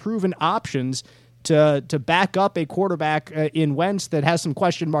don't have proven options to back up a quarterback in Wentz that has some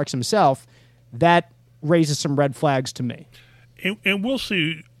question marks himself, that raises some red flags to me. And we'll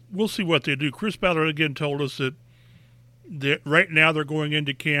see what they do. Chris Ballard again told us that right now they're going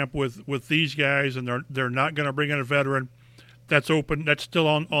into camp with these guys, and they're not going to bring in a veteran. That's open. That's still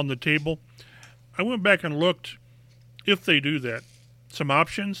on the table. I went back and looked if they do that, some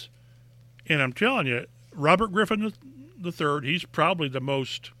options, and I'm telling you, Robert Griffin III, he's probably the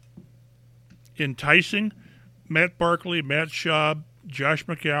most enticing. Matt Barkley, Matt Schaub, Josh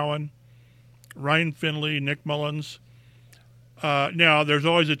McCown, Ryan Finley, Nick Mullins. Now, there's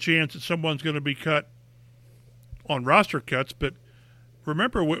always a chance that someone's going to be cut on roster cuts, but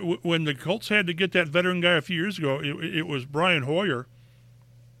remember when the Colts had to get that veteran guy a few years ago, it was Brian Hoyer,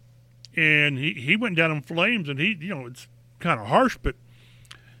 and he went down in flames, and it's kind of harsh, but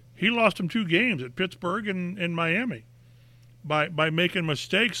he lost him 2 games at Pittsburgh and Miami by making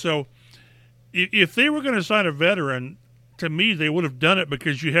mistakes. So if they were going to sign a veteran, to me, they would have done it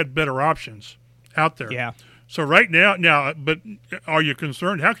because you had better options out there. Yeah. So right now, but are you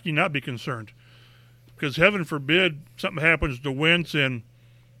concerned? How can you not be concerned? Because heaven forbid something happens to Wentz in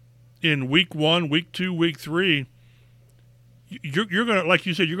week 1, week 2, week 3, you're going to, like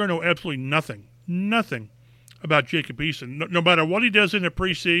you said, you're going to know absolutely nothing about Jacob Eason. No matter what he does in the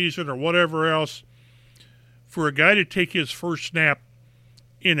preseason or whatever else, for a guy to take his first snap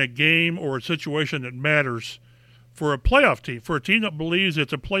in a game or a situation that matters for a playoff team, for a team that believes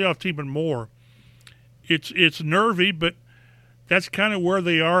it's a playoff team and more, it's nervy, but that's kind of where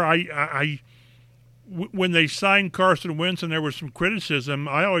they are. When they signed Carson Wentz and there was some criticism,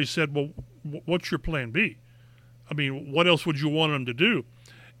 I always said, well, what's your plan B? I mean, what else would you want them to do?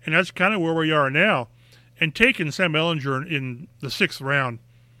 And that's kind of where we are now. And taking Sam Ehlinger in the 6th round,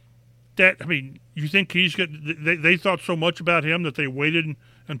 you think he's they thought so much about him that they waited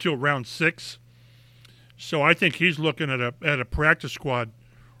until round 6. So I think he's looking at a practice squad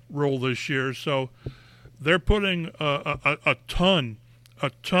role this year. So they're putting a ton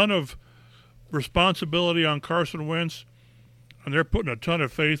of responsibility on Carson Wentz, and they're putting a ton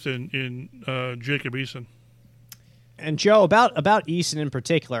of faith in Jacob Eason. And Joe, about Eason in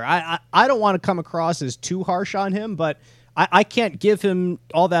particular, I don't want to come across as too harsh on him, but I can't give him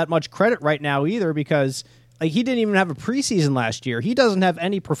all that much credit right now either, because he didn't even have a preseason last year. He doesn't have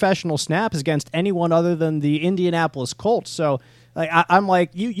any professional snaps against anyone other than the Indianapolis Colts. So I'm like,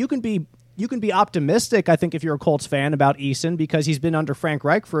 you can be optimistic, I think, if you're a Colts fan, about Eason, because he's been under Frank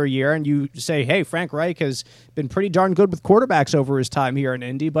Reich for a year, and you say, hey, Frank Reich has been pretty darn good with quarterbacks over his time here in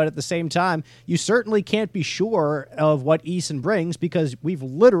Indy, but at the same time, you certainly can't be sure of what Eason brings because we've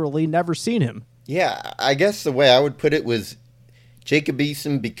literally never seen him. Yeah, I guess the way I would put it was Jacob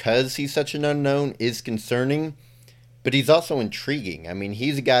Eason, because he's such an unknown, is concerning, but he's also intriguing. I mean,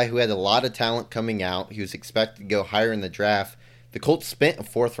 he's a guy who had a lot of talent coming out. He was expected to go higher in the draft. The Colts spent a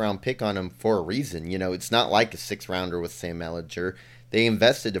 4th-round pick on him for a reason. It's not like a 6th-rounder with Sam Ehlinger. They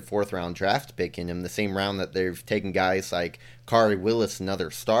invested a 4th-round draft pick in him, the same round that they've taken guys like Khari Willis and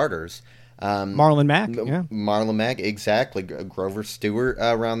other starters. Marlon Mack, yeah. Marlon Mack, exactly. Grover Stewart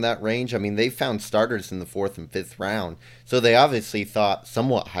around that range. I mean, they found starters in the 4th and 5th round. So they obviously thought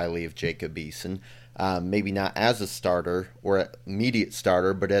somewhat highly of Jacob Eason. Maybe not as a starter or an immediate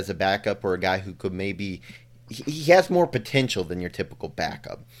starter, but as a backup or a guy who could maybe... He has more potential than your typical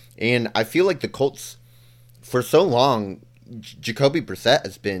backup. And I feel like the Colts, for so long, Jacoby Brissett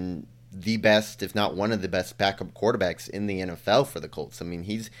has been the best, if not one of the best backup quarterbacks in the NFL for the Colts. I mean,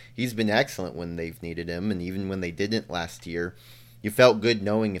 he's been excellent when they've needed him, and even when they didn't last year, you felt good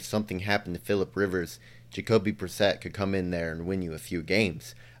knowing if something happened to Phillip Rivers, Jacoby Brissett could come in there and win you a few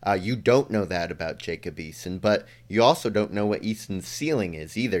games. You don't know that about Jacob Eason, but you also don't know what Eason's ceiling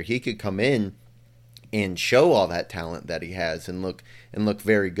is either. He could come in and show all that talent that he has and look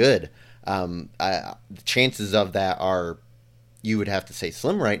very good. The chances of that are, you would have to say,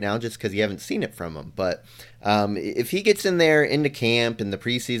 slim right now, just because you haven't seen it from him. But if he gets in there into camp in the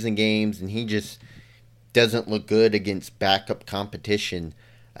preseason games and he just doesn't look good against backup competition,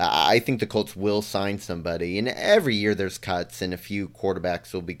 I think the Colts will sign somebody. And every year there's cuts and a few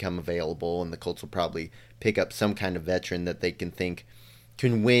quarterbacks will become available, and the Colts will probably pick up some kind of veteran that they can think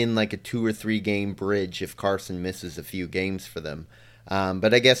can win like a 2 or 3 game bridge if Carson misses a few games for them.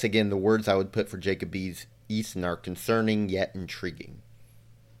 But I guess, again, the words I would put for Jacob Eason are concerning yet intriguing.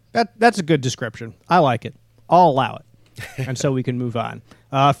 That's a good description. I like it. I'll allow it. and so we can move on.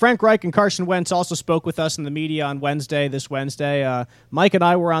 Frank Reich and Carson Wentz also spoke with us in the media on this Wednesday. Mike and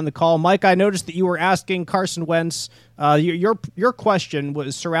I were on the call. Mike, I noticed that you were asking Carson Wentz, your question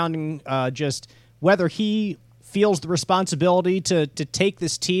was surrounding just whether he feels the responsibility to take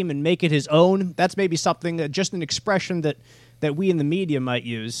this team and make it his own. That's maybe something, just an expression that we in the media might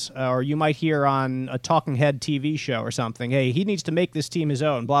use, or you might hear on a talking head TV show or something. Hey, he needs to make this team his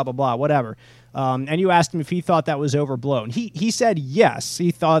own, blah, blah, blah, whatever. And you asked him if he thought that was overblown. He said yes.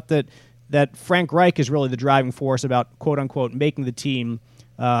 He thought that Frank Reich is really the driving force about, quote-unquote, making the team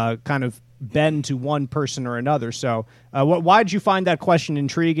kind of bend to one person or another. So why did you find that question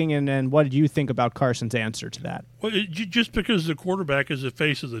intriguing, and what did you think about Carson's answer to that? Well, just because the quarterback is the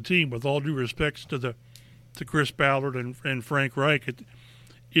face of the team, with all due respects to Chris Ballard and Frank Reich,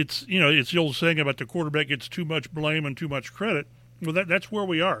 it's the old saying about the quarterback gets too much blame and too much credit. Well, that's where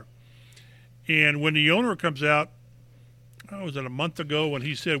we are. And when the owner comes out, was it a month ago, when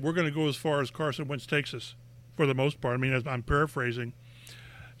he said we're going to go as far as Carson Wentz takes us, for the most part. I mean, I'm paraphrasing.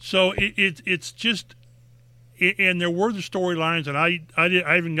 So it's just, and there were the storylines, and I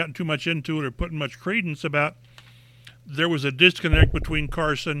haven't gotten too much into it or putting much credence about. There was a disconnect between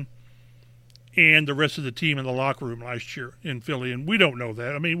Carson and the rest of the team in the locker room last year in Philly, and we don't know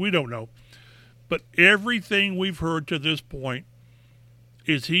that. I mean, we don't know. But everything we've heard to this point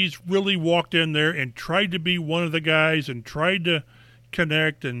is he's really walked in there and tried to be one of the guys and tried to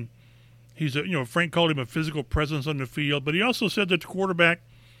connect, and he's Frank called him a physical presence on the field, but he also said that the quarterback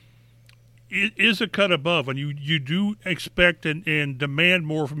is a cut above, and you do expect and demand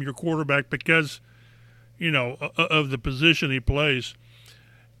more from your quarterback because, of the position he plays.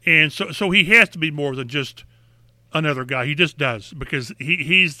 And so he has to be more than just another guy. He just does, because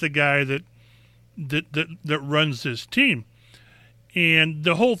he's the guy that runs this team. And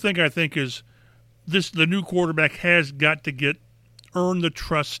the whole thing, I think, is the new quarterback has got to earn the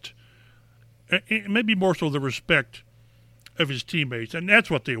trust, maybe more so the respect of his teammates, and that's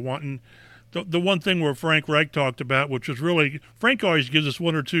what they want. And the one thing where Frank Reich talked about, which was really, Frank always gives us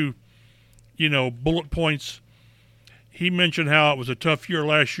one or two, bullet points. He mentioned how it was a tough year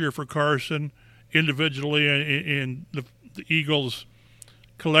last year for Carson individually and the Eagles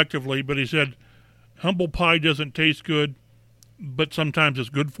collectively, but he said, humble pie doesn't taste good, but sometimes it's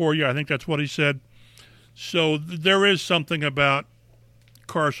good for you. I think that's what he said. So there is something about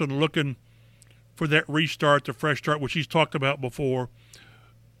Carson looking for that restart, the fresh start, which he's talked about before.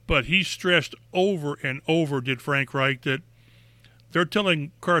 But he stressed over and over, did Frank Reich, that they're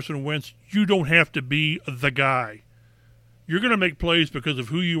telling Carson Wentz, you don't have to be the guy. You're going to make plays because of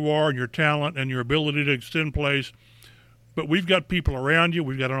who you are and your talent and your ability to extend plays. But we've got people around you.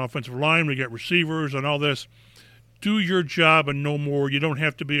 We've got an offensive line. We've got receivers and all this. Do your job and no more. You don't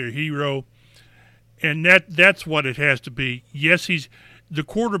have to be a hero. And that's what it has to be. Yes, the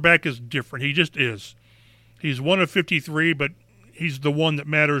quarterback is different. He just is. He's one of 53, but he's the one that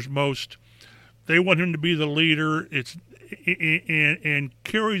matters most. They want him to be the leader. And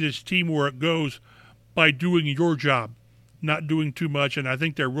carry this team where it goes by doing your job, not doing too much. And I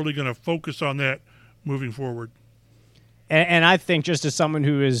think they're really going to focus on that moving forward. And I think, just as someone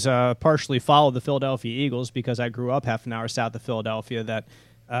who has partially followed the Philadelphia Eagles, because I grew up half an hour south of Philadelphia, that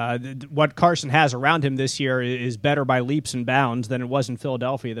what Carson has around him this year is better by leaps and bounds than it was in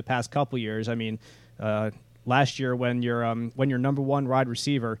Philadelphia the past couple of years. I mean, last year when your number one wide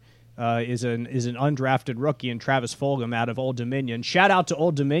receiver is an undrafted rookie in Travis Fulgham out of Old Dominion. Shout out to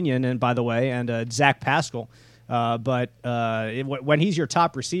Old Dominion, and by the way, and Zach Pascal. But when he's your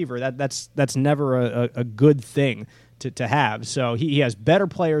top receiver, that's never a good thing to have. So he has better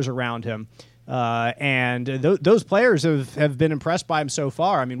players around him, and those players have been impressed by him so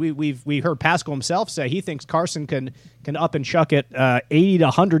far. I mean, we heard Pascal himself say he thinks Carson can up and chuck it 80 to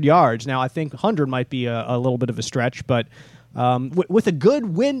 100 yards. Now, I think 100 might be a little bit of a stretch, but with a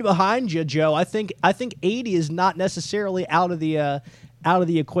good wind behind you, Joe, I think 80 is not necessarily out of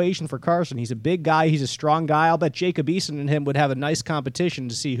the equation for Carson. He's a big guy. He's a strong guy. I'll bet Jacob Eason and him would have a nice competition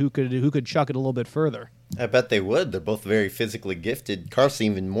to see who could chuck it a little bit further. I bet they would. They're both very physically gifted. Carson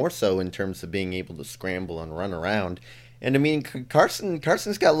even more so in terms of being able to scramble and run around. And I mean, Carson's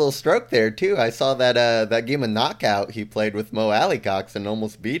got a little stroke there too. I saw that game of knockout he played with Mo Alleycox and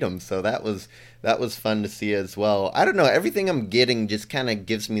almost beat him. So that was fun to see as well. I don't know. Everything I'm getting just kind of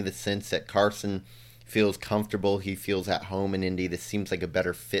gives me the sense that Carson feels comfortable. He feels at home in Indy. This seems like a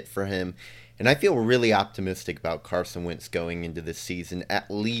better fit for him. And I feel really optimistic about Carson Wentz going into this season, at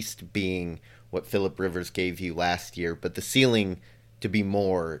least being what Phillip Rivers gave you last year. But the ceiling to be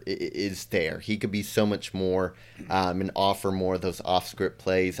more is there. He could be so much more and offer more of those off-script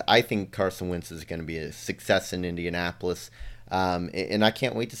plays. I think Carson Wentz is going to be a success in Indianapolis, and I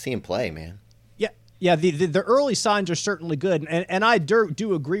can't wait to see him play, man. Yeah, the early signs are certainly good, and I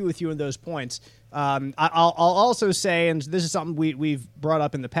do agree with you in those points. I'll also say, and this is something we've brought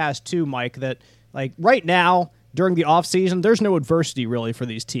up in the past too, Mike, that like right now, during the offseason, there's no adversity really for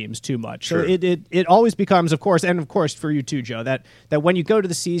these teams too much. Sure. So it always becomes, of course for you too, Joe, that when you go to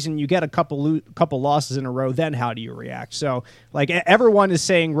the season, you get a couple losses in a row, then how do you react? So like everyone is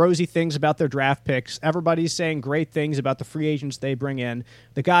saying rosy things about their draft picks. Everybody's saying great things about the free agents they bring in.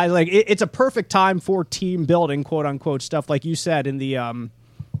 The guys, like it's a perfect time for team building, quote unquote, stuff like you said in the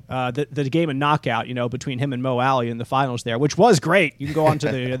game of knockout, between him and Mo Alley in the finals there, which was great. You can go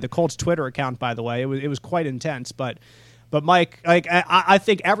onto the Colts Twitter account, by the way. It was quite intense. But Mike, like I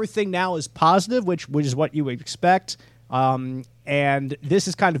think everything now is positive, which is what you would expect. And this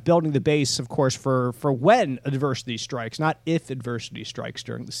is kind of building the base, of course, for when adversity strikes, not if adversity strikes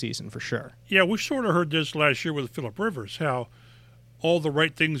during the season, for sure. Yeah, we sort of heard this last year with Phillip Rivers, how all the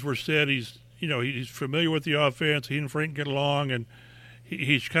right things were said. He's familiar with the offense. He and Frank get along, and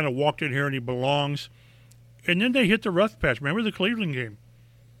he's kind of walked in here and he belongs. And then they hit the rough patch. Remember the Cleveland game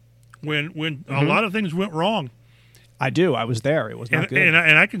when a lot of things went wrong? I do. I was there. It was not good.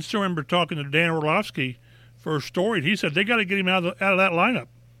 And I can still remember talking to Dan Orlovsky for a story. And he said they got to get him out of that lineup.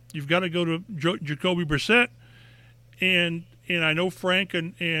 You've got to go to Jacoby Brissett. And I know Frank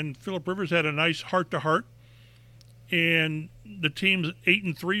and Phillip Rivers had a nice heart-to-heart. And the team's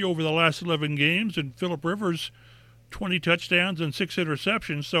 8-3 over the last 11 games. And Phillip Rivers 20 touchdowns and 6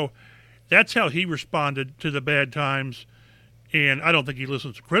 interceptions. So that's how he responded to the bad times. And I don't think he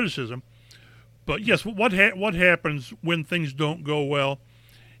listens to criticism. But, yes, what happens when things don't go well?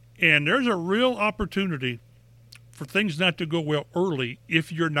 And there's a real opportunity for things not to go well early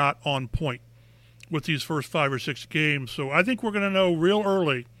if you're not on point with these first 5 or 6 games. So I think we're going to know real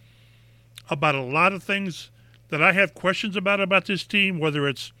early about a lot of things that I have questions about this team, whether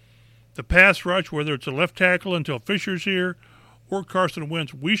it's the pass rush, whether it's a left tackle until Fisher's here, or Carson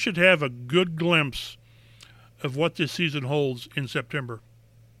Wentz. We should have a good glimpse of what this season holds in September.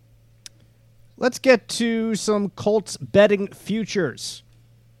 Let's get to some Colts betting futures.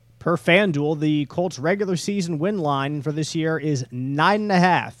 Per FanDuel, the Colts regular season win line for this year is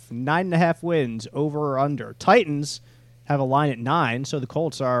 9.5. 9.5 wins, over or under. Titans have a line at 9, so the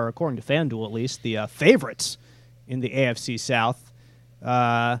Colts are, according to FanDuel at least, the favorites in the AFC South.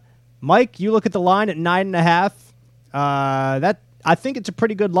 Mike, you look at the line at 9.5. That I think it's a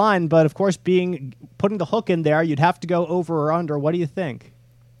pretty good line, but of course, putting the hook in there, you'd have to go over or under. What do you think?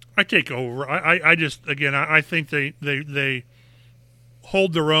 I take over. I just I think they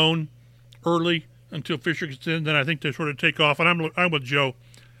hold their own early until Fisher gets in. Then I think they sort of take off. And I'm with Joe.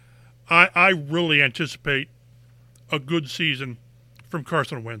 I really anticipate a good season from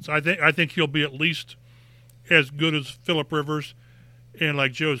Carson Wentz. I think he'll be at least as good as Phillip Rivers. And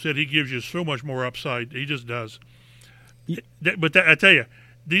like Joe said, he gives you so much more upside. He just does. But I tell you,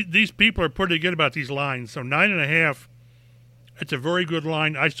 these people are pretty good about these lines. So 9.5, it's a very good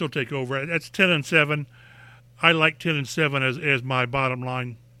line. I still take over. That's 10-7. I like 10-7 as my bottom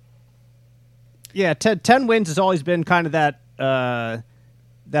line. Yeah, 10 wins has always been kind of that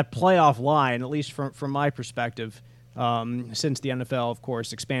playoff line, at least from my perspective. Since the NFL, of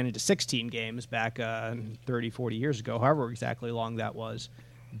course, expanded to 16 games back 30, 40 years ago, however exactly long that was.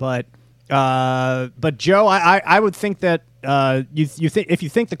 But Joe, I would think that if you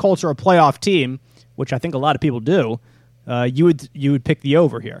think the Colts are a playoff team, which I think a lot of people do, you would pick the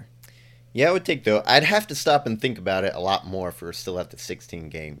over here. Yeah, I would take the. I'd have to stop and think about it a lot more if we're still at the 16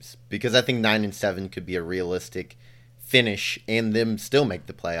 games, because I think 9-7 could be a realistic finish and them still make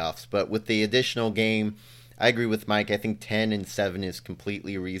the playoffs. But with the additional game, I agree with Mike. I think 10-7 is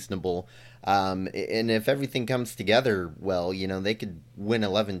completely reasonable. And if everything comes together well, they could win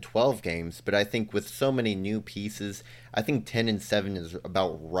 11-12 games. But I think with so many new pieces, I think 10-7 is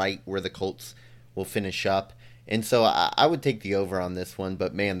about right where the Colts will finish up. And so I would take the over on this one.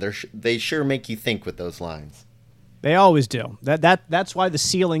 But, man, they sure make you think with those lines. They always do. That's why the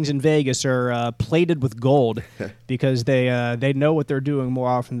ceilings in Vegas are plated with gold, because they know what they're doing more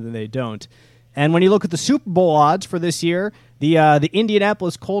often than they don't. And when you look at the Super Bowl odds for this year, the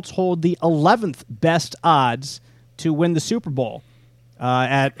Indianapolis Colts hold the 11th best odds to win the Super Bowl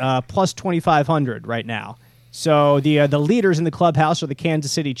at plus 2,500 right now. So the leaders in the clubhouse are the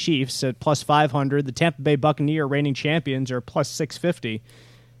Kansas City Chiefs at plus 500. The Tampa Bay Buccaneers, reigning champions, are plus 650.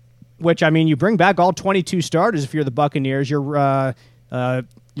 Which, I mean, you bring back all 22 starters if you're the Buccaneers. You're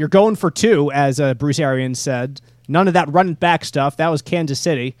going for 2, as Bruce Arians said. none of that running back stuff. That was Kansas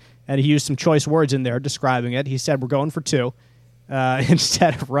City, and he used some choice words in there describing it. He said, we're going for 2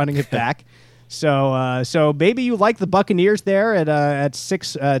 instead of running it back. So maybe you like the Buccaneers there at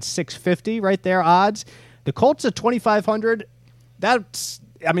 650 right there odds. The Colts at 2,500.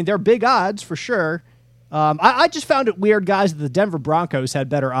 They're big odds for sure. I just found it weird, guys, that the Denver Broncos had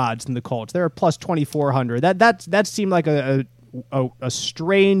better odds than the Colts. They're plus 2,400. That seemed like a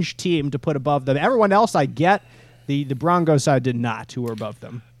strange team to put above them. Everyone else I get. The Broncos I did not, who were above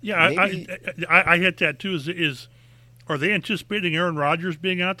them. Yeah, I hit that too. Are they anticipating Aaron Rodgers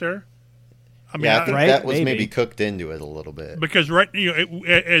being out there? I mean, I think that was maybe cooked into it a little bit. Because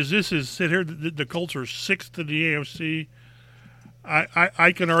as this is sit here, the Colts are 6th in the AFC.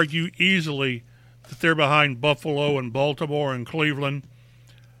 I can argue easily that they're behind Buffalo and Baltimore and Cleveland.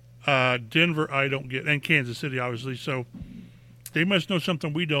 Denver, I don't get, and Kansas City, obviously. So they must know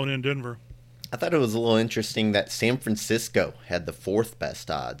something we don't in Denver. I thought it was a little interesting that San Francisco had the 4th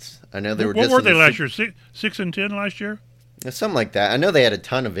best odds. I know they were. What were they last year? 6-10 last year. Something like that. I know they had a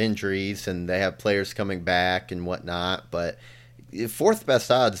ton of injuries and they have players coming back and whatnot, but 4th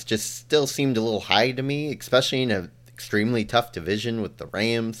best odds just still seemed a little high to me, especially in an extremely tough division with the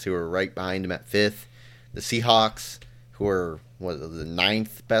Rams, who are right behind them at 5th, the Seahawks, who are the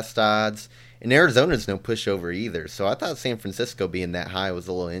 9th best odds, and Arizona's no pushover either. So I thought San Francisco being that high was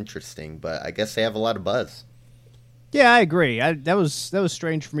a little interesting, but I guess they have a lot of buzz. Yeah, I agree. That was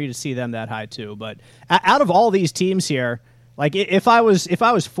strange for me to see them that high too. But out of all these teams here, like if I was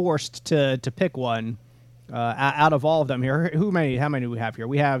forced to pick one out of all of them here, how many do we have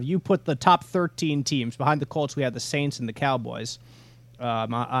here? You put the top 13 teams behind the Colts. We have the Saints and the Cowboys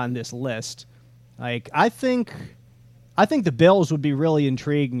on this list. Like I think the Bills would be really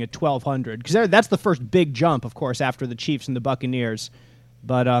intriguing at 1,200 because that's the first big jump, of course, after the Chiefs and the Buccaneers.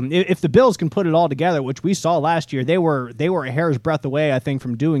 But if the Bills can put it all together, which we saw last year, they were a hair's breadth away, I think,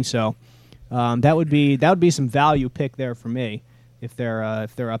 from doing so. That would be some value pick there for me if they're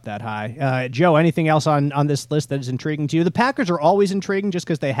up that high. Joe, anything else on this list that is intriguing to you? The Packers are always intriguing just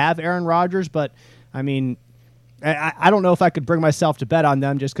because they have Aaron Rodgers, but I mean, I don't know if I could bring myself to bet on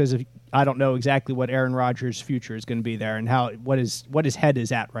them just because I don't know exactly what Aaron Rodgers' future is going to be there and what his head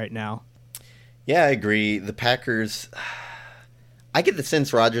is at right now. Yeah, I agree. The Packers. I get the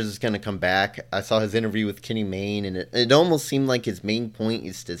sense Rodgers is going to come back. I saw his interview with Kenny Mayne, and it almost seemed like his main point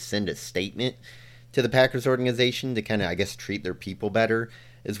is to send a statement to the Packers organization to kind of, I guess, treat their people better,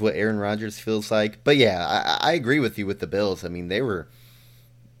 is what Aaron Rodgers feels like. But yeah, I agree with you with the Bills. I mean, they were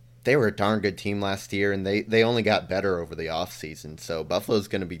a darn good team last year, and they only got better over the offseason. So Buffalo's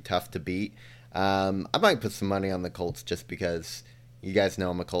going to be tough to beat. I might put some money on the Colts just because you guys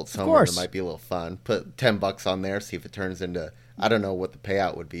know I'm a Colts homer. It might be a little fun. Put $10 on there, see if it turns into, I don't know what the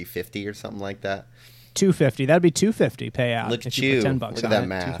payout would be, 50 or something like that. $250. That'd be $250 payout. Look at you. $10 Look at that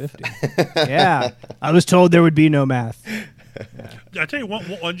math. Yeah, I was told there would be no math. I tell you what,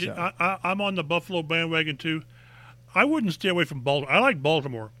 I'm on the Buffalo bandwagon too. I wouldn't stay away from Baltimore. I like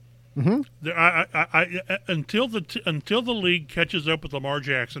Baltimore. Mm-hmm. Until the league catches up with Lamar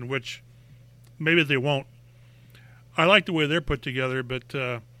Jackson, which maybe they won't. I like the way they're put together, but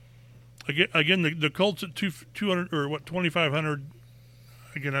again, the Colts at 200 or 2,500.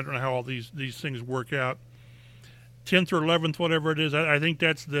 Again, I don't know how all these things work out. 10th or 11th, whatever it is. I think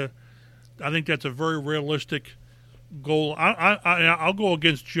that's a very realistic goal. I'll go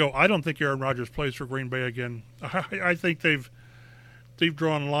against Joe. I don't think Aaron Rodgers plays for Green Bay again. I think they've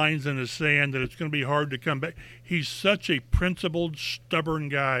drawn lines in the sand that it's going to be hard to come back. He's such a principled, stubborn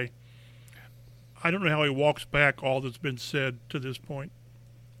guy. I don't know how he walks back all that's been said to this point.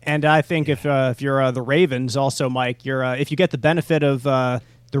 And I think if you're the Ravens, also, Mike, if you get the benefit of the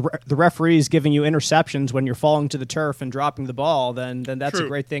referees giving you interceptions when you're falling to the turf and dropping the ball, then that's True. a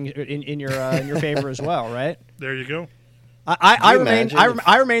great thing in your favor as well, right? There you go. I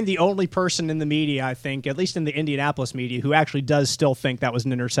remain the only person in the media, I think, at least in the Indianapolis media, who actually does still think that was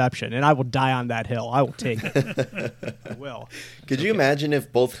an interception, and I will die on that hill. I will take it. I will. Could you imagine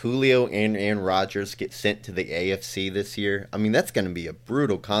if both Julio and Aaron Rodgers get sent to the AFC this year? I mean, that's going to be a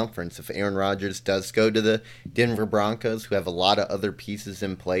brutal conference if Aaron Rodgers does go to the Denver Broncos, who have a lot of other pieces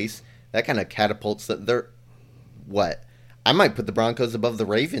in place. That kind of catapults that they're what? I might put the Broncos above the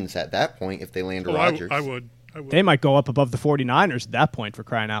Ravens at that point if they land Rodgers. I would. They might go up above the 49ers at that point, for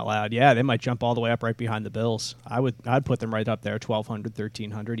crying out loud. Yeah, they might jump all the way up right behind the Bills. I'd put them right up there, 1,200,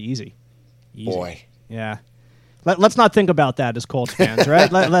 1,300, easy. Boy. Yeah. Let's not think about that as Colts fans,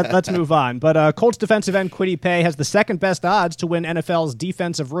 right? Let's move on. But Colts defensive end Kwity Paye has the second best odds to win NFL's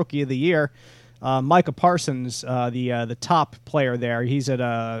Defensive Rookie of the Year. Micah Parsons, the top player there, he's at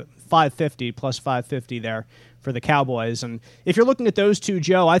 550, plus 550 there for the Cowboys. And if you're looking at those two,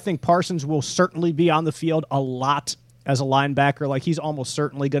 Joe, I think Parsons will certainly be on the field a lot as a linebacker. Like, he's almost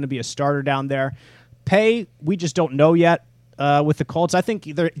certainly going to be a starter down there. Pay, we just don't know yet with the Colts. I think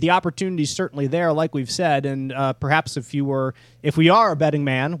the opportunity is certainly there, like we've said, and perhaps if we are a betting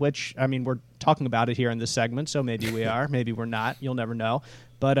man, which, I mean, we're talking about it here in this segment, so maybe we are, maybe we're not. You'll never know.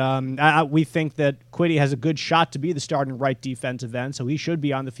 But we think that Kwity has a good shot to be the starting right defensive end, so he should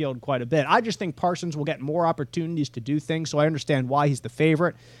be on the field quite a bit. I just think Parsons will get more opportunities to do things, so I understand why he's the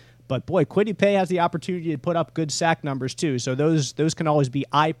favorite. But, boy, Kwity Paye has the opportunity to put up good sack numbers, too, so those can always be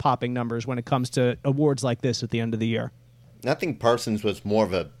eye-popping numbers when it comes to awards like this at the end of the year. I think Parsons was more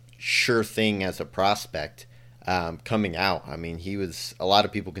of a sure thing as a prospect coming out. I mean, a lot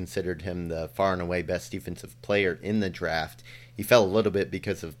of people considered him the far and away best defensive player in the draft. He fell a little bit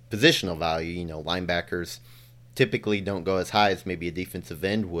because of positional value. You know, linebackers typically don't go as high as maybe a defensive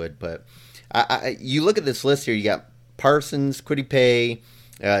end would. But you look at this list here, you got Parsons, Kwity Paye,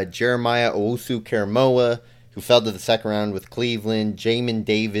 Jeremiah Owusu-Karamoah, who fell to the second round with Cleveland, Jamin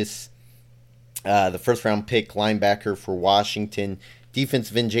Davis, the first-round pick linebacker for Washington,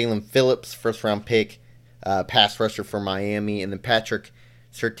 defensive end Jalen Phillips, first-round pick, pass rusher for Miami, and then Patrick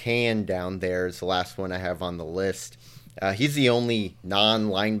Surtain down there is the last one I have on the list. He's the only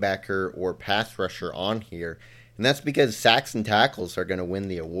non-linebacker or pass rusher on here, and that's because sacks and tackles are going to win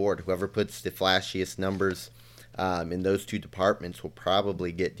the award. Whoever puts the flashiest numbers in those two departments will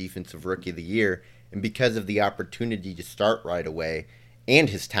probably get Defensive Rookie of the Year, and because of the opportunity to start right away, and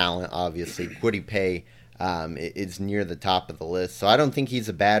his talent, obviously, Kwity Paye is near the top of the list. So I don't think he's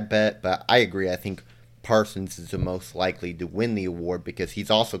a bad bet, but I agree. I think Parsons is the most likely to win the award because he's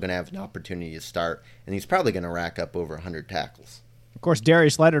also going to have an opportunity to start, and he's probably going to rack up over 100 tackles. Of course,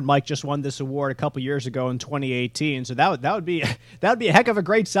 Darius Leonard, Mike, just won this award a couple years ago in 2018, so that would be a heck of a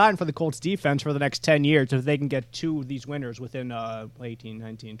great sign for the Colts defense for the next 10 years if they can get two of these winners within 18,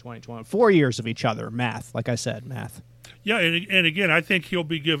 19, 20, 21, 4 years of each other. Math, like I said, math. Yeah, and again, I think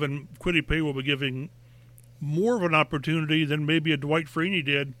Kwity Paye will be giving more of an opportunity than maybe a Dwight Freeney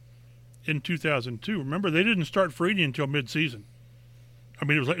did in 2002. Remember, they didn't start Freeney until midseason. I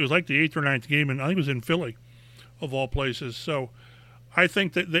mean, it was like the 8th or 9th game, and I think it was in Philly, of all places. So I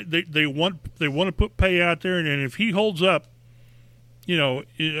think that they want to put Paye out there, and if he holds up, you know,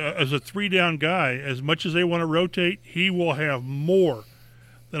 as a 3-down guy, as much as they want to rotate, he will have more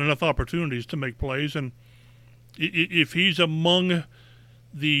than enough opportunities to make plays. And if he's among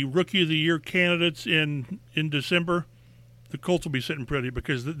the Rookie of the Year candidates in December, the Colts will be sitting pretty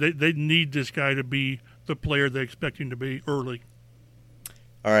because they need this guy to be the player they expect him to be early.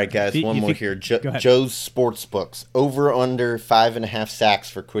 All right, guys, one more here. Joe's Sportsbooks. Over under 5.5 sacks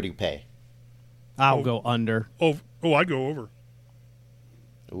for Kwity Paye. I'll go under. I go over.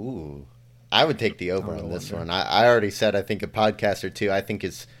 Ooh. I would take the over on this one. I already said I think a podcast or two. I think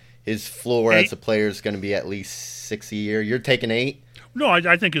his floor 8 as a player is going to be at least 6 a year. You're taking 8? No,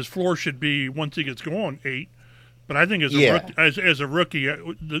 I think his floor should be, once he gets going, 8. But I think as a rookie,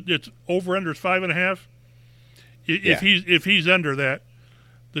 it's over under 5.5. If he's under that,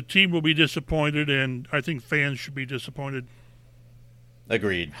 the team will be disappointed, and I think fans should be disappointed.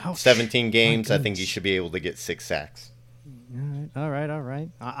 Agreed. 17 games, I think he should be able to get 6 sacks. All right.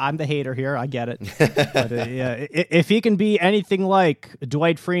 I'm the hater here. I get it. But, if he can be anything like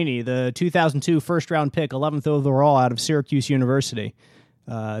Dwight Freeney, the 2002 first-round pick, 11th overall out of Syracuse University,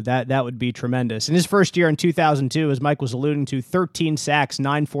 that would be tremendous. In his first year in 2002, as Mike was alluding to, 13 sacks,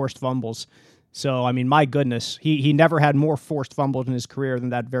 9 forced fumbles. So, I mean, my goodness, he never had more forced fumbles in his career than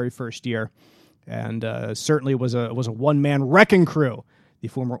that very first year. And certainly was a one-man wrecking crew, the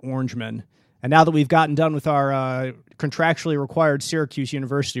former Orangemen. And now that we've gotten done with our contractually required Syracuse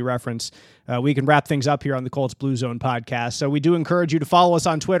University reference, we can wrap things up here on the Colts Blue Zone podcast. So we do encourage you to follow us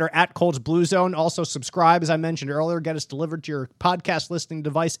on Twitter at Colts Blue Zone. Also subscribe, as I mentioned earlier, get us delivered to your podcast listening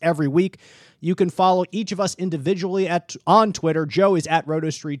device every week. You can follow each of us individually on Twitter. Joe is at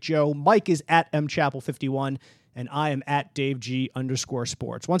RotoStreetJoe, Mike is at MChapel51, and I am at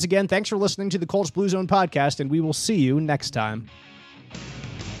DaveG_sports. Once again, thanks for listening to the Colts Blue Zone podcast, and we will see you next time.